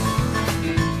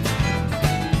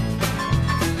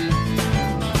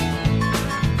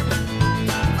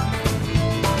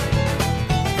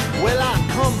 Well, I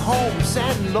come home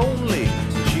sad and lonely.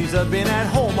 She's been at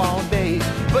home all day,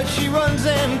 but she runs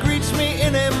and greets me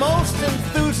in a most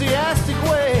enthusiastic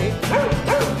way.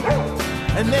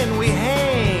 And then we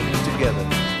hang together.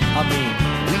 I mean,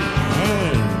 we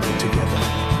hang together.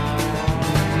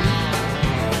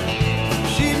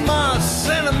 She's my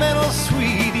sentimental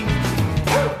sweetie.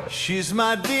 She's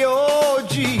my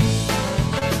DOG.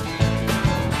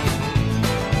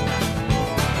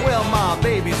 Well, my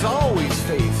baby's always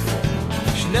faithful.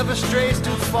 She never strays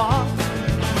too far.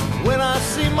 When I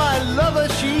see my lover,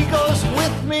 she goes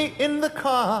with me in the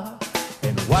car.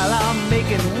 And while I'm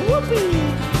making whoopee,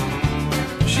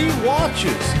 she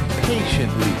watches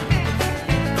patiently.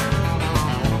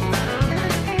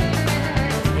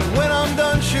 And when I'm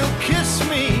done, she'll kiss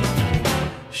me.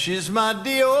 She's my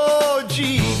DOG.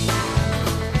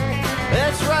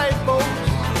 That's right, folks.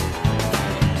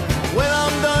 When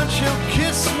I'm done, she'll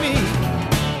kiss me.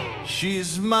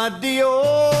 She's my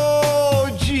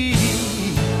DOG.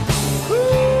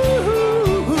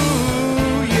 Ooh,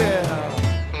 yeah.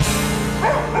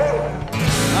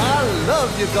 I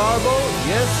love you, Garbo.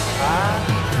 Yes, I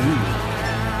do.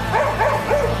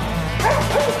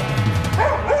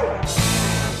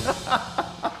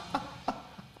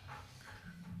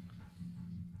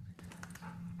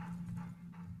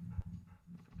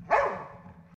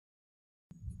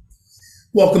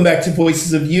 Welcome back to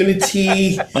Voices of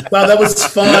Unity. Wow, that was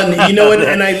fun. You know what?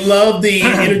 And I love the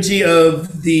energy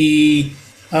of the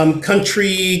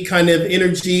country kind of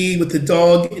energy with the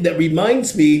dog. That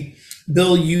reminds me,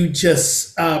 Bill, you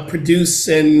just produced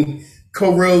and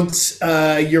co-wrote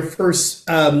your first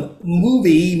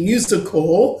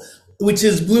musical, which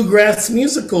is Bluegrass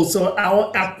Musical. So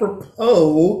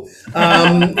apropos,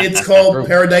 it's called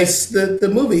Paradise,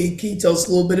 the movie. Can you tell us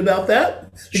a little bit about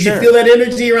that? Did you feel that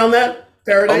energy around that?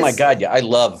 Paradise? Oh my God. Yeah. I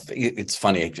love, it's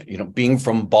funny, being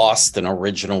from Boston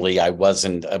originally, I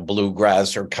wasn't a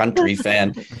bluegrass or country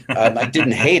fan. I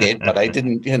didn't hate it, but I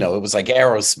didn't, it was like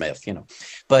Aerosmith,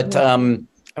 but I'm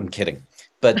kidding,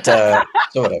 but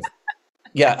sort of.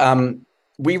 Yeah.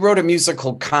 We wrote a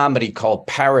musical comedy called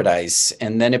Paradise,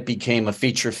 and then it became a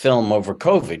feature film over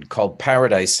COVID called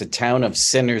Paradise, A Town of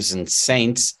Sinners and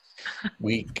Saints.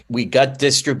 We got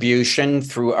distribution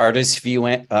through Artist View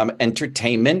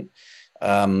Entertainment.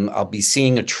 I'll be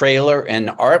seeing a trailer and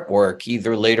artwork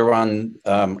either later on,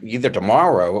 either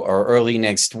tomorrow or early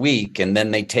next week, and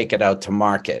then they take it out to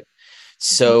market.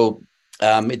 So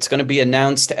it's going to be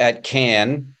announced at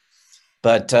Cannes,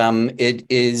 but it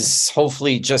is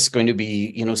hopefully just going to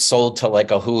be, sold to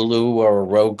like a Hulu or a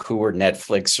Roku or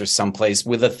Netflix or someplace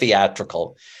with a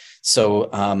theatrical. So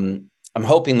I'm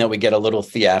hoping that we get a little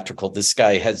theatrical. This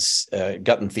guy has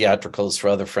gotten theatricals for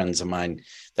other friends of mine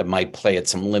that might play at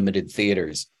some limited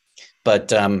theaters.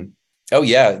 But, oh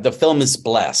yeah, the film is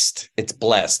blessed. It's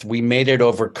blessed. We made it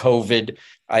over COVID.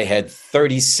 I had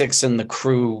 36 in the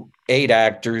crew, 8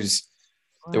 actors.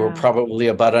 Wow. There were probably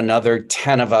about another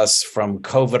 10 of us, from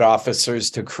COVID officers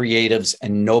to creatives,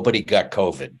 and nobody got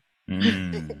COVID.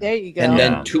 There you go. And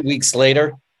then 2 weeks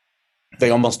later, they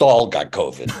almost all got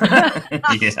COVID.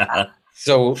 Yeah.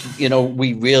 So,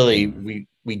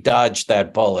 we dodged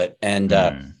that bullet.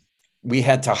 And we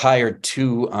had to hire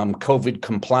 2 COVID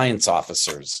compliance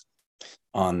officers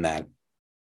on that.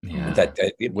 Yeah. That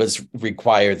it was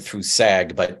required through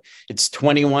SAG, but it's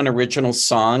 21 original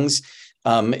songs.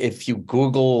 If you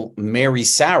Google Mary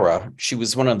Sarah, she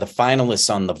was one of the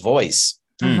finalists on The Voice.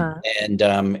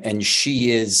 And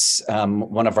she is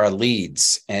one of our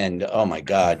leads. And oh my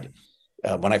God,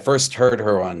 when I first heard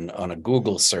her on a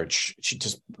Google search, she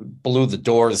just blew the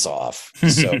doors off.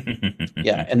 So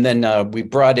yeah. And then we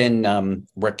brought in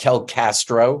Raquel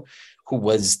Castro, who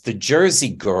was the Jersey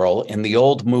girl in the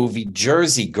old movie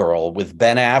Jersey Girl with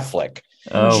Ben Affleck.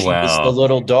 Oh, she was the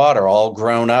little daughter, all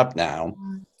grown up now.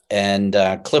 And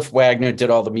Cliff Wagner did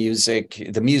all the music.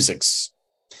 The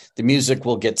music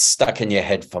will get stuck in your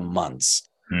head for months.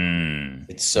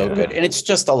 It's so good. And it's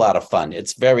just a lot of fun.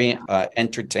 It's very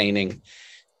entertaining.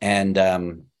 And,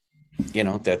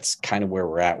 that's kind of where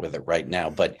we're at with it right now.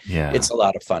 But it's a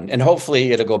lot of fun. And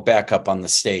hopefully it'll go back up on the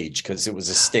stage, because it was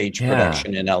a stage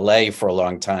production in LA for a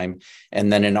long time.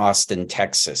 And then in Austin,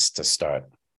 Texas to start.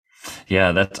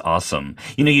 Yeah, that's awesome.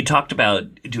 You talked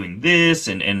about doing this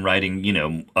and writing,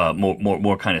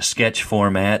 more kind of sketch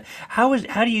format. How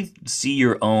do you see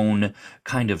your own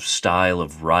kind of style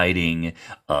of writing,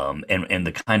 and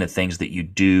the kind of things that you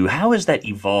do? How has that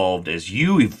evolved as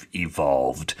you've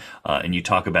evolved? And you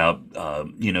talk about,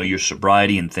 your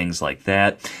sobriety and things like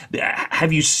that.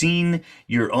 Have you seen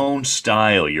your own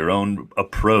style, your own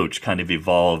approach kind of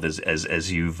evolve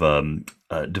as you've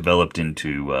developed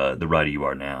into the writer you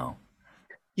are now?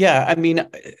 Yeah, I mean,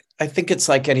 I think it's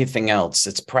like anything else.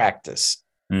 It's practice.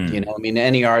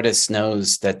 Any artist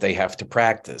knows that they have to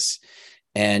practice.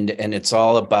 And it's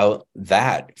all about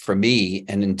that for me.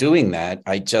 And in doing that,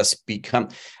 I just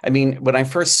when I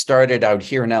first started out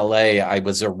here in LA, I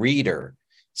was a reader.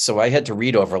 So I had to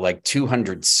read over like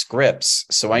 200 scripts.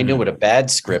 So I knew what a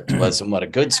bad script was and what a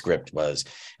good script was.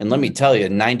 And let me tell you,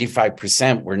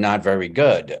 95% were not very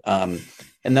good.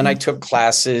 And then I took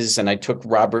classes, and I took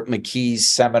Robert McKee's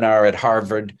seminar at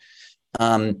Harvard.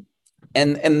 And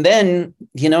then,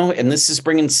 and this is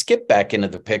bringing Skip back into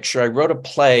the picture. I wrote a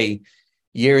play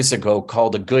years ago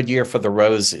called A Good Year for the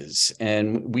Roses.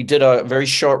 And we did a very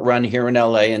short run here in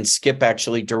LA, and Skip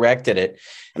actually directed it.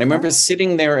 And I remember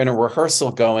sitting there in a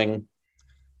rehearsal going,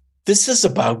 this is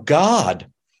about God.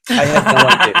 I had no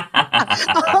idea.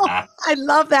 Oh, I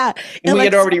love that. And we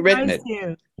had already written it.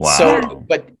 Wow. So,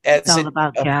 but it's all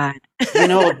about God.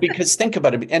 Because think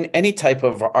about it, and any type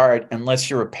of art, unless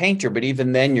you're a painter, but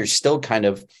even then you're still kind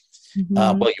of, you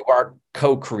are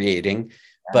co-creating,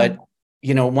 but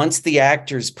once the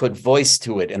actors put voice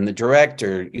to it and the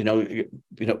director,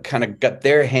 kind of got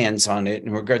their hands on it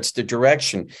in regards to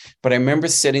direction. But I remember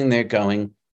sitting there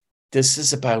going, this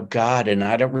is about God, and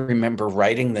I don't remember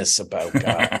writing this about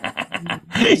God.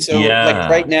 So like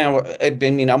right now,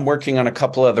 I'm working on a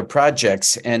couple other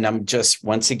projects, and I'm just,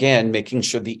 once again, making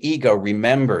sure the ego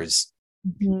remembers,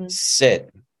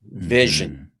 sit,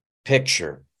 vision,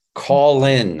 picture, call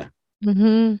in,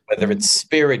 whether it's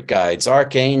spirit guides,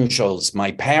 archangels,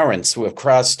 my parents who have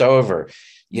crossed over,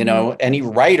 any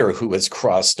writer who has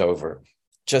crossed over,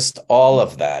 just all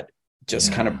of that.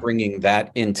 Just kind of bringing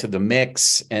that into the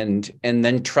mix, and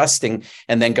then trusting,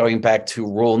 and then going back to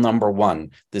rule number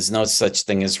 1. There's no such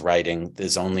thing as writing.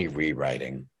 There's only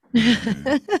rewriting.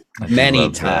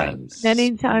 Many times.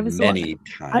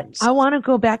 I want to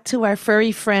go back to our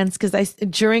furry friends, because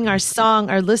during our song,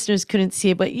 our listeners couldn't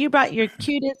see it, but you brought your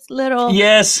cutest little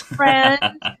friend.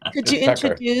 Could you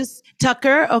introduce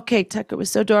Tucker? Okay, Tucker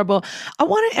was so adorable. I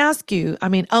want to ask you,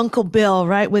 Uncle Bill,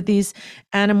 right, with these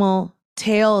animal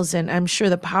tales, and I'm sure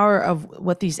the power of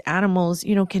what these animals,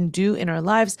 can do in our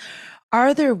lives.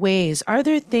 Are there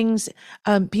things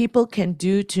people can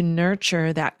do to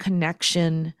nurture that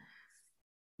connection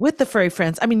with the furry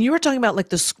friends? You were talking about like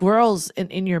the squirrels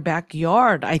in your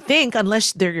backyard, I think,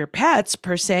 unless they're your pets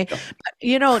per se, but,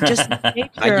 just nature.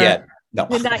 Not yet. No.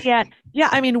 Not yet.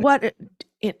 Yeah. What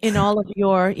in all of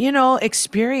your,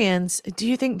 experience, do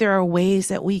you think there are ways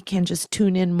that we can just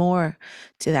tune in more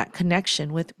to that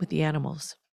connection with the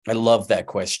animals? I love that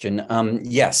question.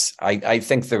 Yes, I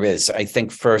think there is. I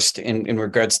think first in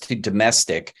regards to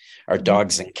domestic, our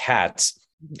dogs and cats,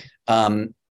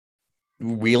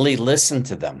 really listen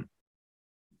to them.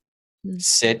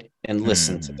 Sit and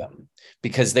listen to them,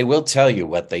 because they will tell you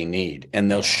what they need,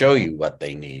 and they'll show you what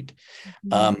they need.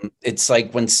 It's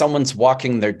like when someone's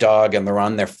walking their dog and they're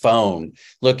on their phone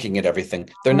looking at everything,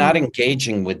 they're not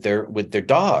engaging with their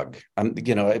dog.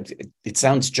 It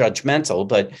sounds judgmental,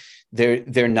 but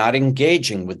they're not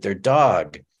engaging with their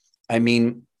dog.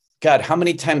 God, how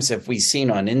many times have we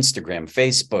seen on Instagram,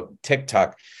 Facebook,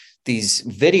 TikTok, these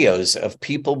videos of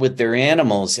people with their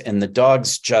animals, and the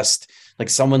dog's just like,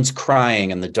 someone's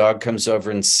crying and the dog comes over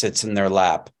and sits in their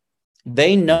lap.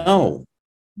 They know.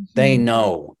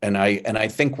 And I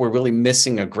think we're really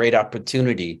missing a great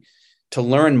opportunity to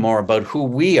learn more about who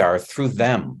we are through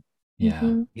them.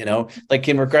 Like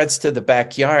in regards to the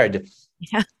backyard,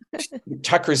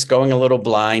 Tucker's going a little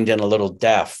blind and a little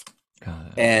deaf.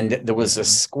 God. And there was a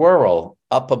squirrel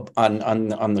up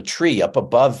on the tree up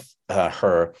above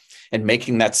her, and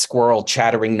making that squirrel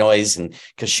chattering noise, and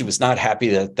because she was not happy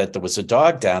that there was a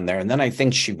dog down there. And then I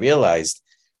think she realized,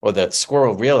 or the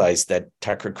squirrel realized, that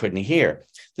Tucker couldn't hear.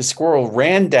 The squirrel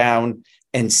ran down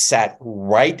and sat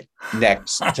right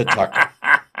next to Tucker.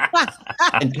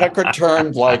 And Tucker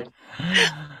turned, like,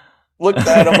 looked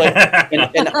at him like,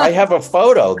 and I have a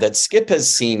photo that Skip has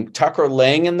seen, Tucker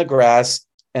laying in the grass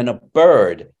and a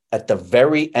bird at the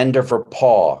very end of her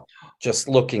paw, just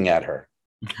looking at her.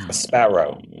 A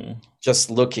sparrow,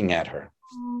 just looking at her.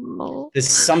 There's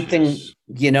something,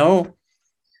 Yeah.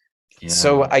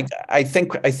 So I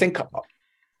think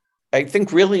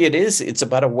really it's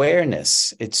about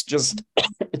awareness.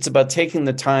 It's about taking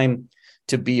the time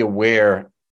to be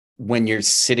aware when you're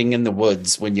sitting in the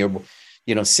woods, when you're,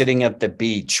 sitting at the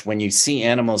beach, when you see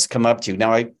animals come up to you.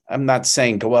 Now, I'm not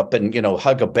saying go up and,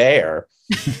 hug a bear,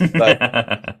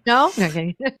 but no,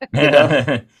 okay.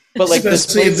 But like,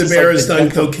 especially if the bear has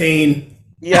done cocaine.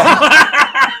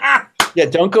 Yeah. Yeah,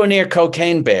 don't go near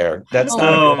cocaine bear. That's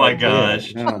not. Oh my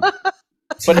gosh. No.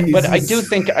 But I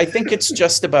think it's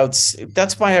just about,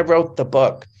 that's why I wrote the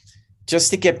book,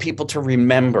 just to get people to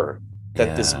remember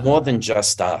that there's more than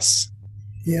just us.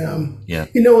 Yeah. Yeah.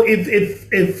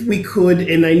 If we could,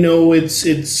 and I know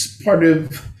it's part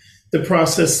of the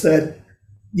process that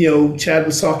Chad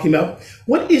was talking about.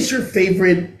 What is your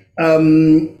favorite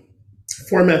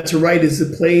format to write? Is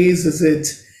it plays? Is it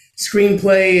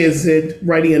screenplay? Is it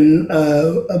writing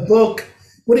a book?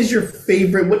 What is your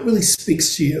favorite? What really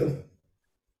speaks to you?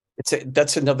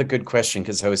 That's another good question,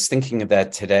 because I was thinking of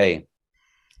that today.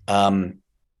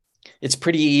 It's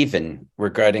pretty even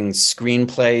regarding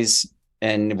screenplays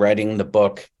and writing the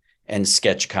book and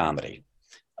sketch comedy,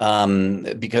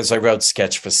 because I wrote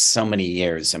sketch for so many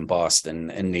years in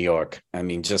Boston and New York. I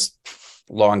mean, just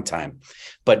long time.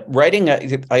 But writing,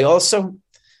 I also,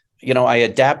 I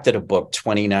adapted a book,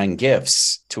 29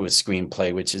 Gifts, to a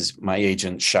screenplay, which is my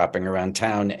agent shopping around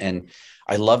town. And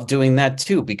I love doing that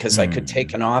too, because I could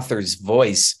take an author's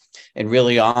voice and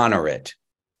really honor it,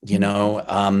 and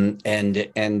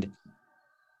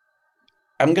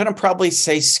I'm going to probably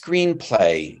say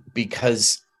screenplay,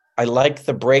 because I like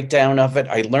the breakdown of it.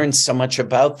 I learned so much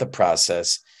about the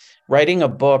process. Writing a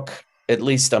book, at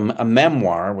least a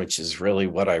memoir, which is really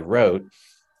what I wrote,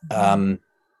 I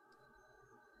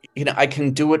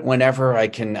can do it whenever I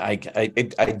can. I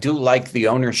do like the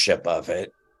ownership of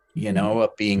it,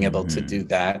 of being able to do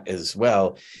that as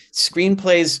well.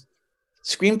 Screenplays,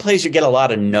 you get a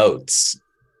lot of notes.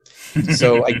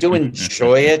 So I do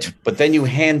enjoy it, but then you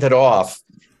hand it off,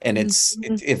 and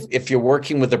if you're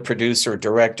working with a producer,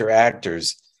 director,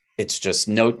 actors, it's just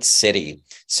note city.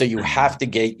 So you have to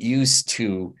get used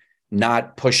to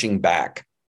not pushing back.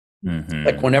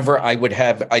 Like whenever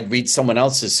I'd read someone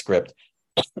else's script,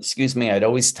 excuse me, I'd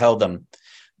always tell them,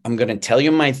 I'm going to tell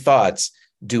you my thoughts.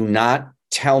 Do not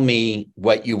tell me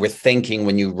what you were thinking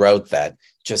when you wrote that.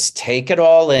 Just take it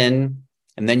all in,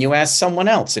 and then you ask someone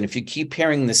else. And if you keep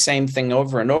hearing the same thing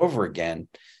over and over again,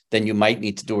 then you might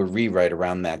need to do a rewrite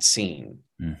around that scene.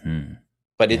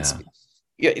 But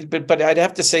but I'd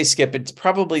have to say, Skip, it's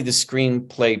probably the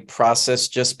screenplay process,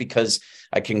 just because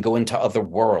I can go into other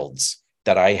worlds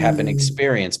that I haven't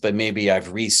experienced, but maybe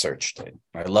I've researched it.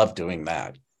 I love doing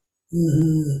that.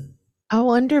 I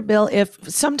wonder, Bill, if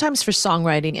sometimes for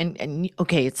songwriting, and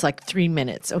okay, it's like 3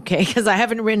 minutes, okay, because I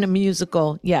haven't written a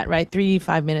musical yet, right?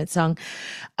 3-5 minute song.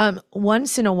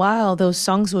 Once in a while, those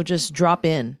songs will just drop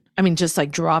in. I mean, just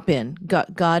like drop in.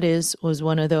 God was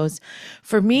one of those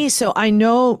for me. So I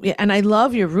know, and I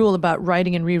love your rule about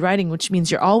writing and rewriting, which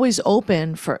means you're always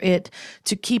open for it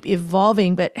to keep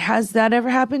evolving. But has that ever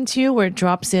happened to you where it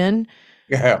drops in?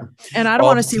 Yeah. And I don't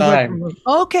want to see what.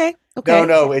 Okay.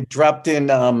 No, it dropped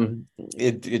in.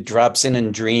 It drops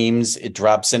in dreams. It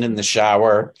drops in the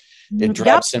shower. It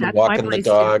drops in walking the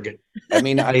dog. I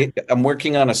mean, I'm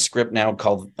working on a script now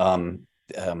called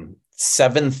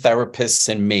 7 Therapists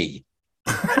and Me.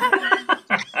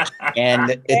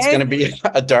 And it's going to be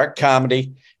a dark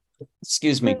comedy.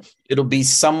 Excuse me. It'll be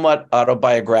somewhat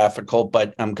autobiographical,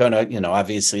 but I'm going to,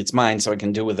 obviously it's mine, so I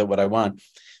can do with it what I want.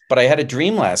 But I had a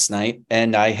dream last night,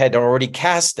 and I had already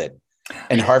cast it.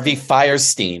 And Harvey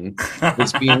Fierstein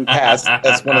was being cast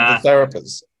as one of the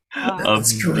therapists.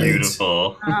 That's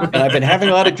beautiful. And I've been having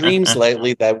a lot of dreams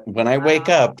lately that when I wake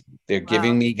up, they're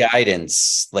giving me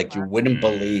guidance like you wouldn't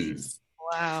believe.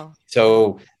 Wow.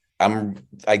 So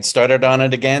I started on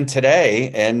it again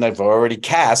today, and I've already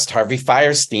cast Harvey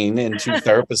Fierstein into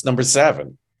therapist number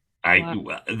 7.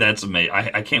 That's amazing.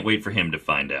 I can't wait for him to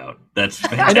find out. That's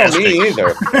fantastic. I know, me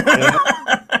either.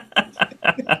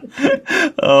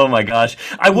 Oh my gosh.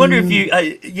 I wonder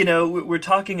if we're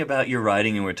talking about your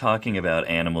writing and we're talking about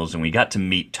animals, and we got to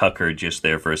meet Tucker just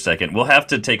there for a second. We'll have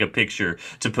to take a picture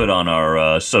to put on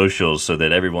our socials so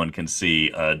that everyone can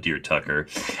see dear Tucker.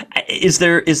 Is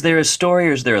there a story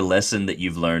or is there a lesson that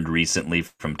you've learned recently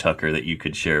from Tucker that you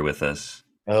could share with us?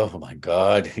 Oh my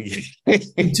God.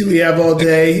 Do we have all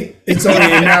day? It's only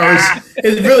an hour.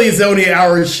 It really is only an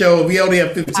hour show. We only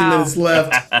have 15 minutes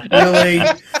left. Really.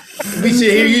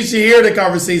 You should hear the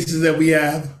conversations that we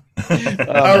have.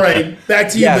 All right.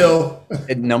 Back to you, Bill.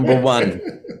 Number one,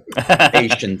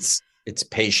 patience. It's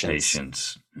patience.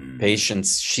 Patience.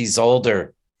 Patience. She's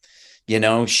older.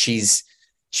 She's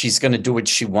going to do what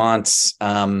she wants.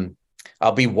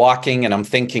 I'll be walking and I'm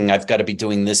thinking I've got to be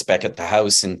doing this back at the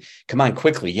house, and come on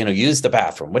quickly, use the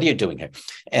bathroom. What are you doing here?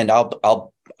 And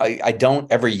I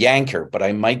don't ever yank her, but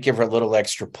I might give her a little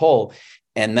extra pull.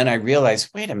 And then I realize,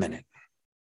 wait a minute,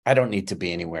 I don't need to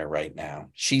be anywhere right now.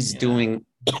 She's doing,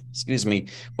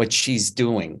 what she's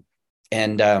doing.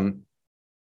 And,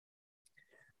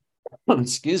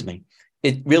 excuse me,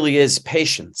 it really is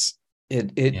patience.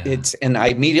 It's, and I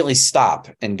immediately stop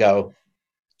and go,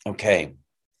 okay,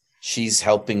 she's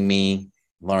helping me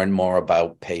learn more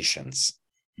about patience.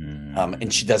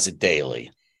 And she does it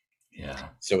daily. Yeah.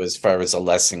 So as far as a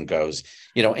lesson goes,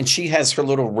 and she has her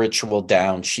little ritual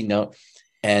down. She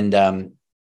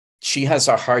has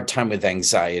a hard time with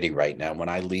anxiety right now when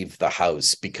I leave the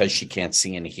house because she can't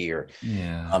see and hear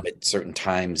at certain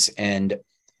times. And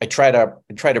I try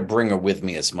to bring her with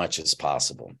me as much as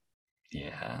possible.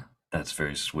 Yeah. That's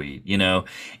very sweet. In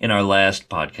our last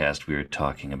podcast, we were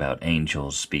talking about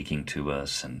angels speaking to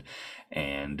us,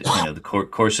 and the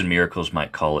Course in Miracles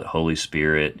might call it Holy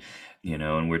Spirit,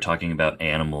 and we're talking about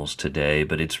animals today.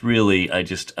 But it's really, I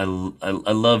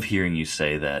love hearing you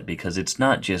say that, because it's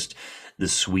not just the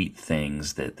sweet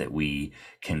things that we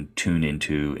can tune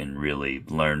into and really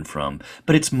learn from,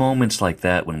 but it's moments like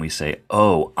that when we say,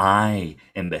 oh, I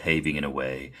am behaving in a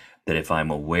way that if I'm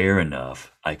aware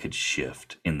enough, I could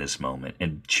shift in this moment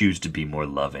and choose to be more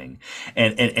loving.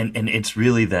 And it's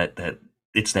really that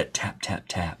it's that tap, tap,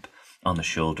 tap on the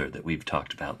shoulder that we've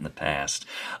talked about in the past.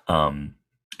 And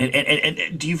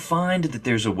do you find that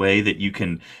there's a way that you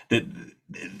can, that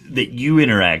you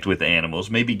interact with animals?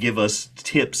 Maybe give us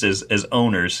tips as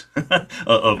owners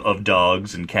of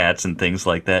dogs and cats and things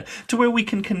like that, to where we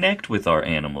can connect with our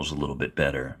animals a little bit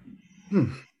better.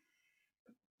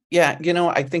 Yeah,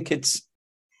 I think it's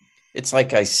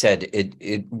like I said,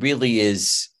 it really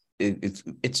is,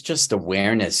 it's just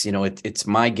awareness. It's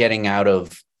my getting out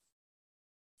of,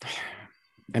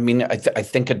 I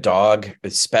think a dog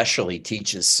especially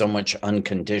teaches so much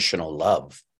unconditional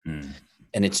love. And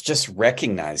it's just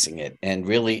recognizing it and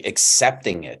really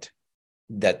accepting it,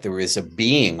 that there is a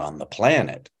being on the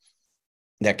planet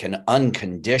that can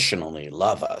unconditionally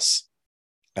love us.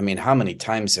 How many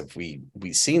times have we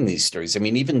seen these stories?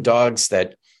 Even dogs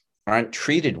that aren't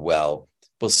treated well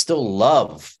will still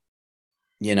love,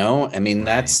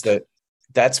 right.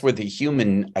 That's where the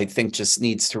human, I think, just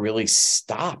needs to really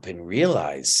stop and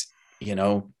realize,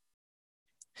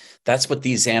 that's what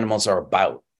these animals are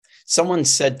about. Someone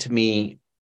said to me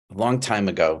a long time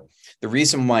ago, the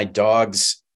reason why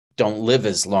dogs don't live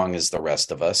as long as the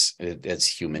rest of us as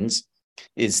humans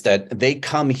is that they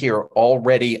come here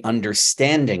already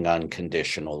understanding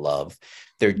unconditional love.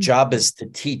 Their job is to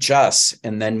teach us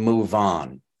and then move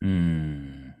on.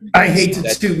 I hate to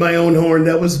toot my own horn.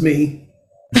 That was me.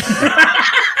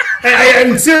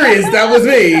 I'm serious. That was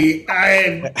me.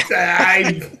 I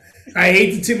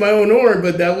hate to toot my own horn,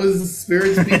 but that was the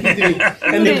spirit speaking to me.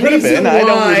 And the reason why, I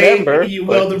don't remember.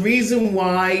 The reason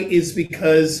why is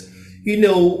because,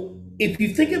 if you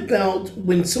think about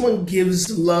when someone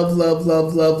gives love,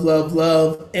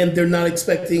 and they're not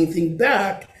expecting anything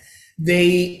back,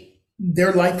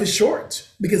 their life is short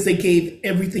because they gave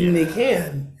everything they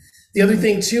can. The other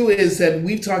thing too is that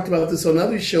we've talked about this on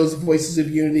other shows, Voices of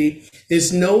Unity.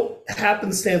 There's no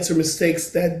happenstance or mistakes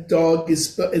that dog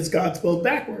is God spelled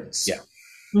backwards. Yeah.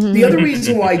 The other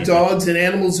reason why dogs and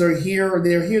animals are here,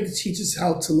 they're here to teach us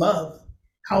how to love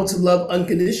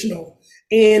unconditional.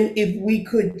 And if we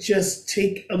could just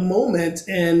take a moment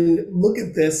and look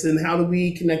at this and how do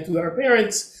we connect with our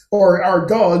parents or our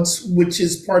dogs, which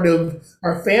is part of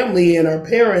our family and our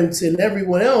parents and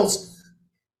everyone else,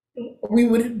 we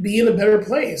would be in a better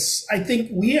place. I think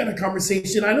we had a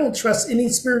conversation. I don't trust any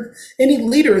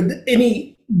leader,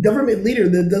 any government leader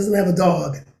that doesn't have a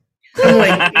dog. I'm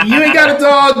like, you ain't got a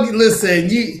dog? Listen,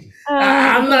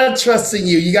 I'm not trusting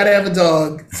you. You got to have a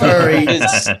dog. Sorry.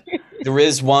 There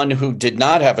is one who did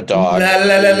not have a dog.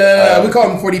 We call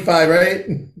him 45, right?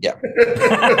 Yeah.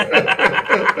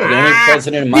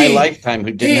 president in my lifetime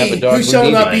who didn't have a dog who shall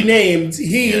needed not it. be named.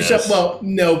 Who shall, well,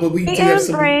 no, but we do have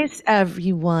some. Embrace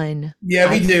everyone. Yeah,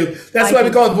 we do. That's why we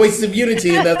call it Voices of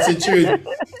Unity, and that's the truth.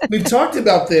 We've talked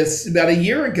about this about a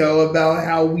year ago about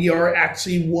how we are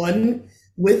actually one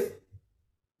with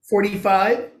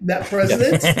 45, that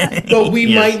president, but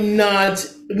we might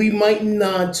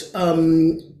not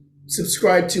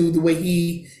subscribe to the way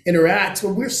he interacts,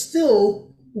 but we're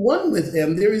still one with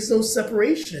him. There is no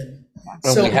separation.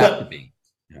 Well, So, we have to be.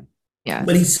 Yeah.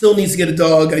 but he still needs to get a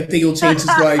dog. I think it'll change his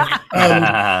life.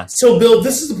 So, Bill,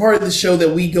 this is the part of the show that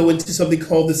we go into something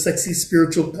called the Sexy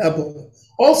Spiritual Pebble,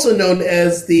 also known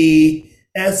as the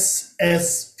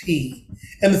SSP.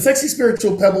 And the Sexy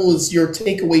Spiritual Pebble is your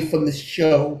takeaway from the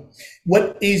show.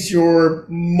 What is your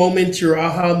moment, your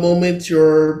aha moment,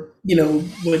 your,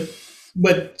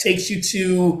 what takes you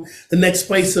to the next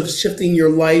place of shifting your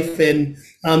life? And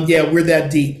we're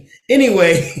that deep.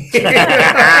 Anyway,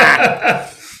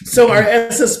 so our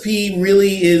SSP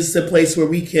really is the place where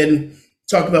we can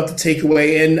talk about the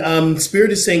takeaway. And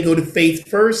Spirit is saying go to Faith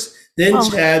first, then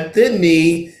Chad, then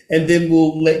me, and then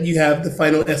we'll let you have the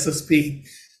final SSP.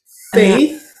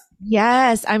 Faith.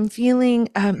 Yes, I'm feeling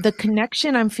the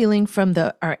connection I'm feeling from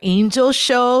our angel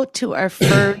show to our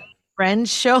furry friend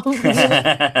show.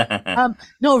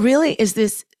 No, really, is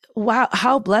this, wow,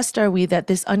 how blessed are we that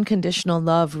this unconditional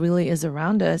love really is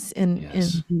around us in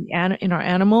our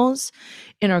animals,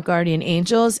 in our guardian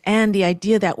angels, and the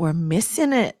idea that we're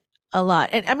missing it a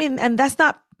lot. And I mean, and that's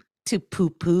not to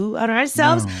poo-poo on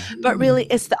ourselves, but really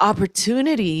it's the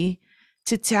opportunity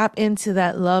to tap into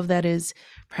that love that is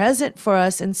present for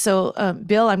us. And so,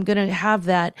 Bill, I'm going to have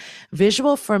that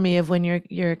visual for me of when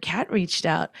your cat reached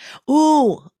out.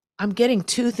 Ooh, I'm getting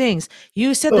two things.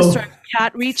 You said the story of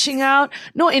cat reaching out.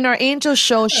 No, in our angel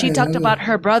show, she talked about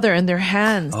her brother and their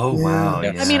hands. Oh, wow.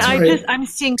 I mean, I'm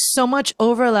seeing so much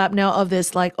overlap now of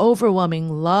this like overwhelming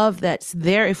love that's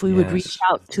there if we would reach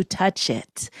out to touch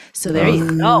it. So there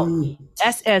you go.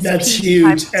 SSP. That's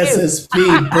huge.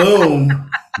 SSP.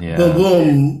 Boom.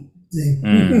 Boom.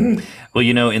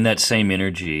 Well, in that same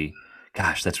energy,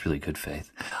 gosh, that's really good,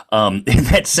 Faith. In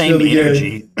that same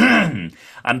energy,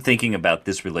 I'm thinking about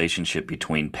this relationship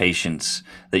between patience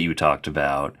that you talked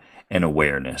about and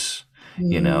awareness.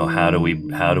 How do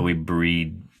we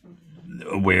breed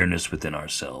awareness within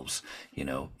ourselves?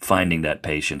 Finding that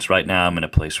patience. Right now, I'm in a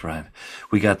place where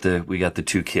we got the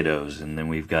two kiddos, and then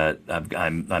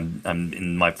I'm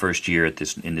in my first year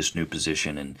in this new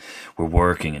position, and we're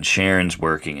working, and Sharon's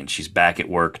working, and she's back at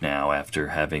work now after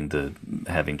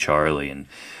having Charlie, and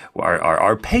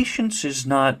our patience is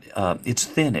not it's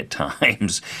thin at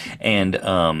times, and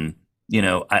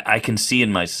I can see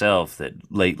in myself that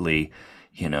lately,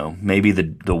 maybe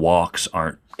the walks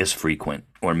aren't as frequent,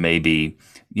 or maybe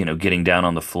getting down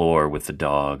on the floor with the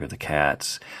dog or the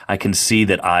cats. I can see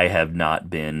that I have not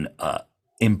been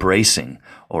embracing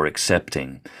or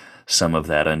accepting some of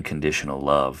that unconditional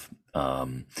love,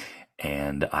 and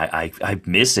I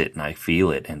miss it and I feel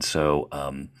it. And so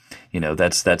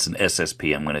that's an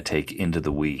SSP I'm going to take into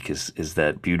the week is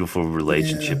that beautiful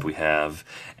relationship we have,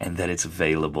 and that it's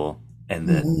available, and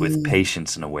that with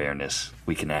patience and awareness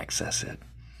we can access it.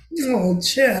 Oh,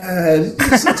 Chad,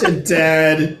 you're such a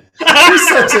dad. You're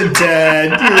such a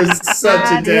dad. You're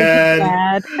such a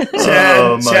dad.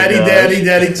 Chad, chatty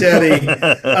daddy.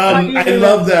 I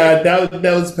love that. That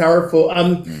was powerful.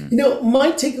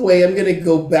 My takeaway, I'm going to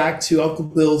go back to Uncle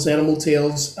Bill's Animal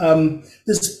Tales.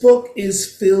 This book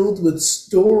is filled with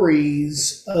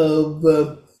stories of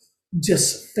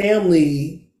just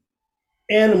family,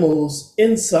 animals,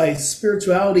 insights,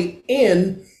 spirituality,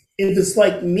 and if it's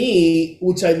like me,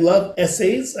 which I love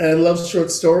essays and I love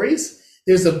short stories,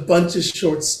 there's a bunch of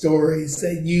short stories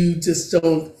that you just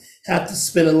don't have to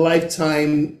spend a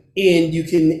lifetime in. You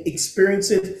can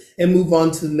experience it and move on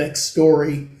to the next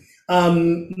story.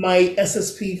 My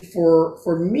SSP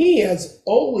for me has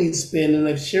always been, and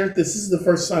I've shared this is the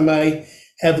first time I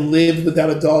have lived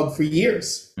without a dog for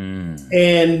years.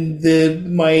 And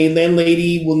my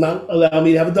landlady will not allow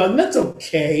me to have a dog. And that's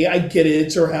okay. I get it.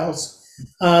 It's her house.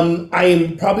 I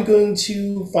am probably going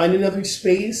to find another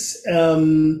space,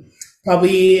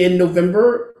 probably in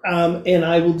November, and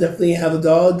I will definitely have a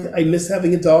dog. I miss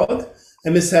having a dog. I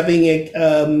miss having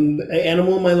an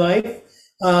animal in my life,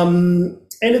 and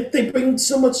they bring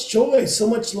so much joy, so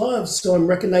much love. So I'm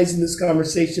recognizing this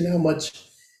conversation how much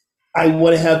I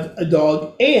want to have a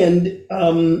dog, and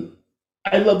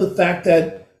I love the fact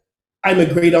that I'm a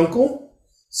great uncle.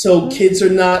 So kids are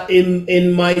not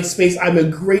in my space. I'm a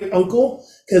great uncle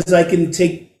because I can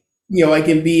take I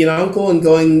can be an uncle and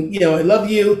going, I love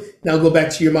you. Now go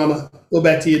back to your mama. Go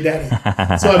back to your daddy.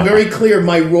 So I'm very clear.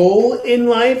 My role in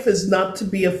life is not to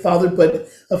be a father, but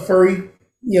a furry,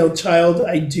 child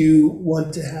I do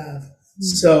want to have.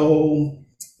 So,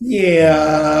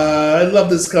 yeah, I love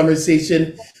this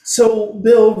conversation. So,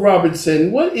 Bill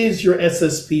Robertson, what is your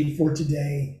SSP for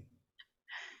today?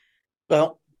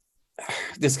 Well,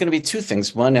 there's going to be two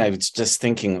things. One, I was just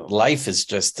thinking life is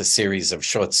just a series of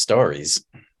short stories.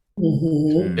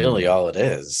 Mm-hmm. Really all it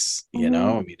is,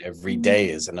 every day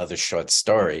is another short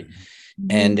story.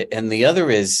 And the other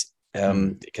is,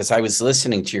 because I was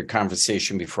listening to your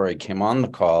conversation before I came on the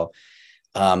call,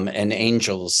 and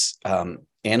angels,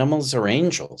 animals are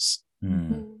angels.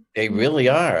 They really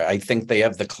are. I think they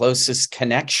have the closest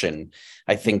connection.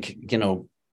 I think,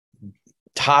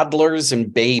 toddlers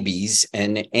and babies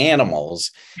and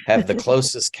animals have the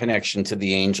closest connection to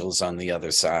the angels on the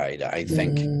other side, I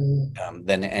think,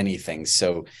 than anything.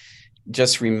 So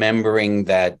just remembering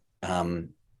that,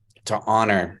 to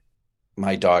honor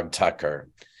my dog Tucker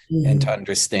and to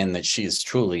understand that she is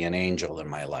truly an angel in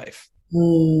my life.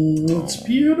 It's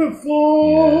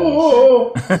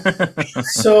beautiful.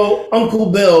 Yes. So,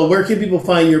 Uncle Bill, where can people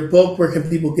find your book? Where can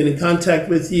people get in contact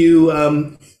with you?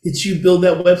 Did you build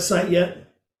that website yet?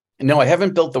 No, I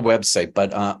haven't built the website,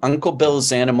 but Uncle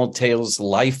Bill's Animal Tales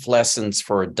Life Lessons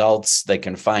for Adults, they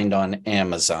can find on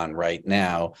Amazon right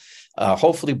now.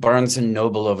 Hopefully Barnes &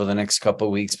 Noble over the next couple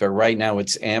of weeks, but right now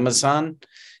it's Amazon.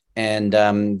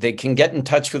 And they can get in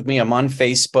touch with me. I'm on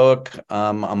Facebook.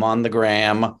 I'm on the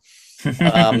gram.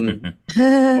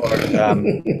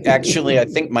 Actually, I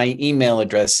think my email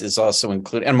address is also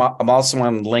included. And I'm also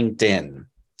on LinkedIn.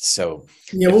 So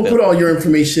yeah, we'll put all your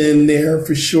information in there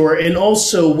for sure. And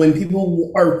also when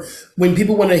people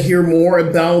want to hear more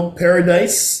about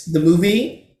Paradise, the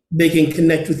movie, they can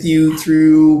connect with you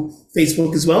through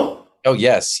Facebook as well. Oh,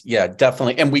 yes. Yeah,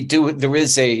 definitely. And there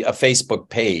is a Facebook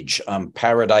page,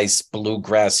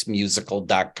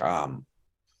 paradisebluegrassmusical.com.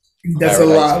 That's a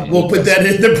lot. We'll put that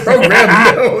in the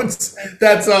program notes.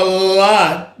 That's a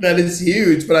lot. That is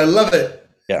huge, but I love it.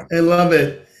 Yeah. I love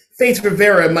it. Faith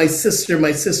Rivera, my sister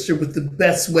with the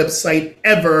best website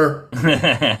ever.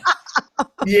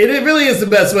 Yeah, it really is the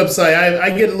best website.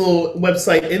 I get a little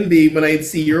website envy when I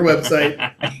see your website.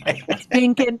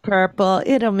 Pink and purple.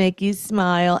 It'll make you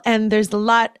smile. And there's a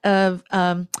lot of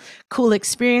cool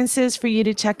experiences for you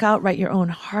to check out. Write your own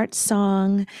heart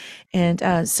song. And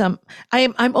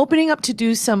I'm opening up to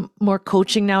do some more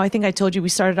coaching now. I think I told you we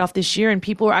started off this year and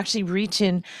people were actually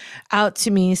reaching out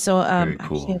to me. So very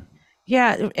cool.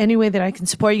 Yeah, any way that I can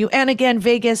support you. And again,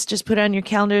 Vegas, just put it on your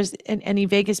calendars. And any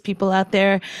Vegas people out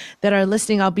there that are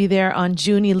listening, I'll be there on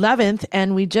June 11th.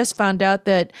 And we just found out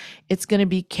that it's going to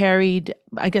be carried.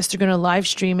 I guess they're going to live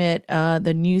stream it.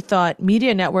 The New Thought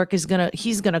Media Network he's going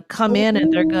to come in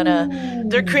and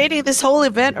they're creating this whole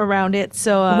event around it.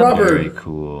 So Robert. Very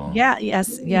cool. Yeah,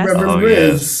 yes. Reverend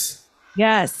Riz.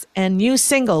 Yes, and new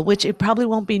single, which it probably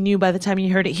won't be new by the time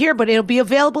you heard it here, but it'll be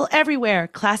available everywhere.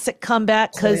 Classic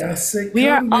comeback, because we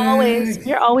are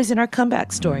always in our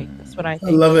comeback story. That's what I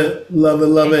think. I love it, love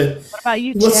it. What about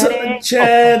you, Chad? What's up,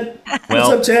 Chad?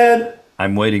 Well, what's up, Chad?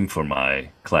 I'm waiting for my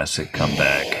classic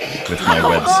comeback with my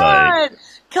website.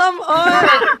 Come on!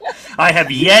 I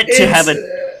have yet to have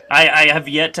I have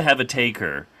yet to have a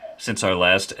taker since our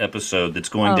last episode that's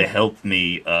going to help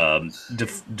me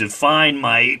define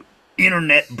my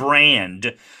internet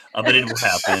brand, but it will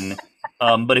happen.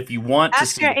 But if you want to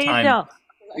see the time,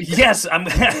 yes,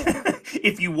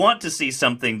 if you want to see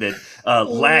something that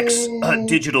lacks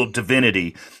digital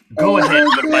divinity, go ahead and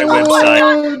go to my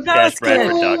website,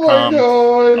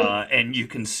 bradford.com, and you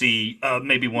can see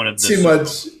maybe one of the too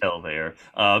much there.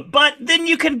 But then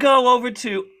you can go over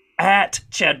to at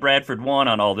Chad Bradford 1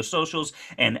 on all the socials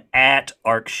and at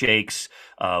Arc Shakes.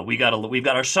 We've got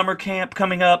our summer camp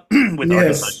coming up with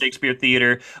Arkansas Shakespeare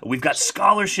Theater. We've got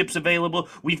scholarships available.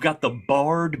 We've got the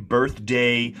Bard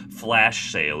Birthday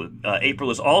Flash Sale.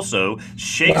 April is also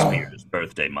Shakespeare's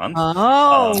birthday month.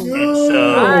 Oh, and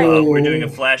so we're doing a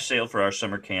flash sale for our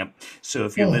summer camp. So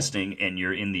if you're listening and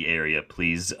you're in the area,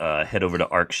 please head over to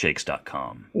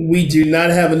arcshakes.com. We do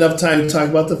not have enough time to talk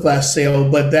about the flash sale,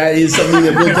 but that is something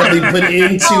that we'll definitely put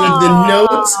into the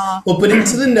notes. We'll put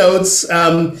into the notes.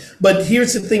 But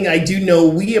here's the thing I do know.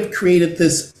 We have created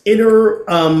this inner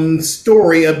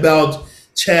story about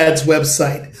Chad's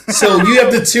website. So you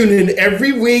have to tune in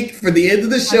every week for the end of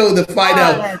the show to find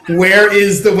out where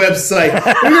is the website.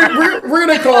 We're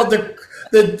going to call it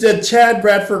the Chad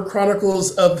Bradford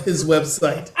Chronicles of his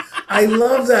website. I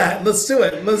love that. Let's do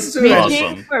it. Let's do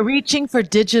Awesome. Reaching for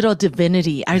digital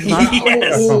divinity. I love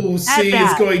it. Oh, see,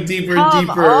 it's going deeper and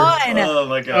deeper. Oh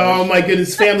my gosh. Oh my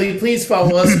goodness, family! Please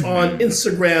follow us on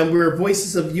Instagram. We're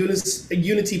Voices of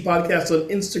Unity podcast on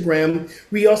Instagram.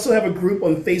 We also have a group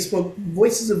on Facebook,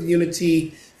 Voices of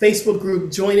Unity Facebook group.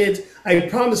 Join it. I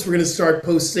promise we're going to start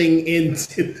posting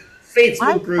into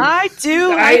Facebook group. I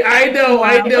do. I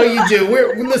know you do.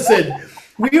 Listen.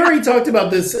 We already talked about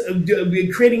this,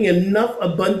 creating enough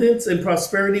abundance and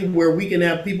prosperity where we can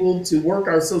have people to work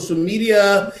our social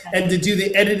media and to do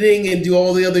the editing and do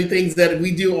all the other things that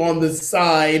we do on the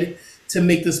side to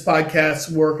make this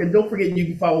podcast work. And don't forget, you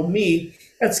can follow me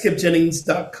at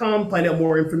skipjennings.com, find out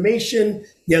more information.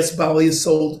 Yes, Bali is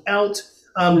sold out.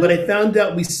 But I found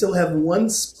out we still have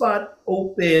one spot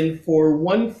open for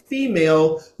one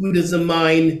female who doesn't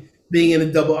mind being in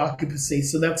a double occupancy.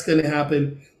 So that's going to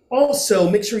happen. Also,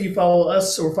 make sure you follow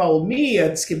us or follow me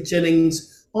at Skip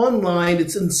Jennings online.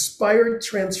 It's Inspired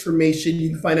Transformation.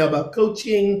 You can find out about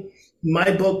coaching,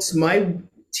 my books, my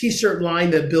t-shirt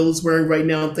line that Bill is wearing right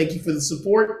now. Thank you for the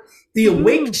support. The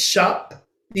Awake Shop.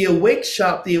 Go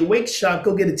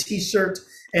get a t-shirt.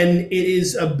 And it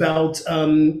is about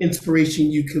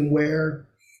inspiration you can wear.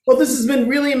 Well, this has been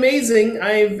really amazing.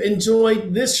 I've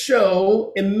enjoyed this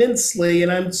show immensely, and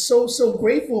I'm so, so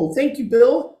grateful. Thank you,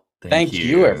 Bill. Thank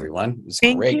you, everyone. It was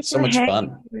great. So much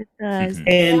fun.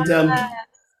 And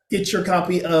get your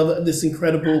copy of this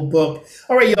incredible book.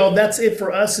 All right, y'all, that's it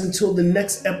for us until the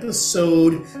next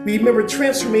episode. Remember,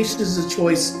 transformation is a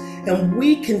choice, and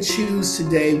we can choose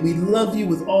today. We love you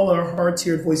with all our hearts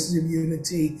here at Voices of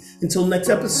Unity. Until next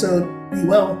episode, be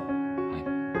well.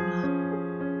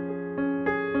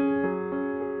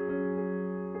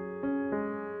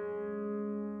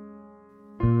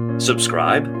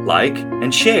 Subscribe, like,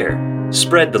 and share.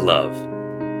 Spread the love.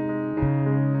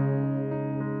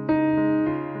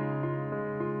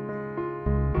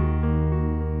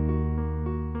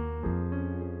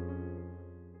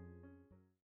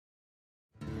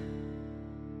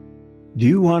 Do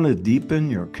you want to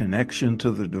deepen your connection to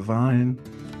the divine?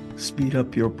 Speed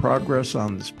up your progress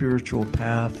on the spiritual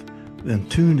path? Then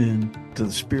tune in to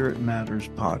the Spirit Matters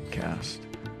podcast.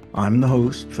 I'm the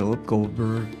host, Philip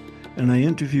Goldberg, and I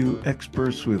interview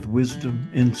experts with wisdom,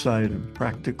 insight, and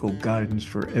practical guidance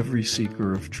for every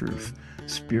seeker of truth.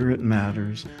 Spirit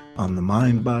Matters on the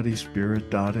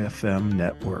mindbodyspirit.fm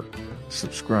network.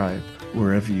 Subscribe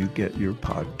wherever you get your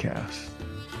podcasts.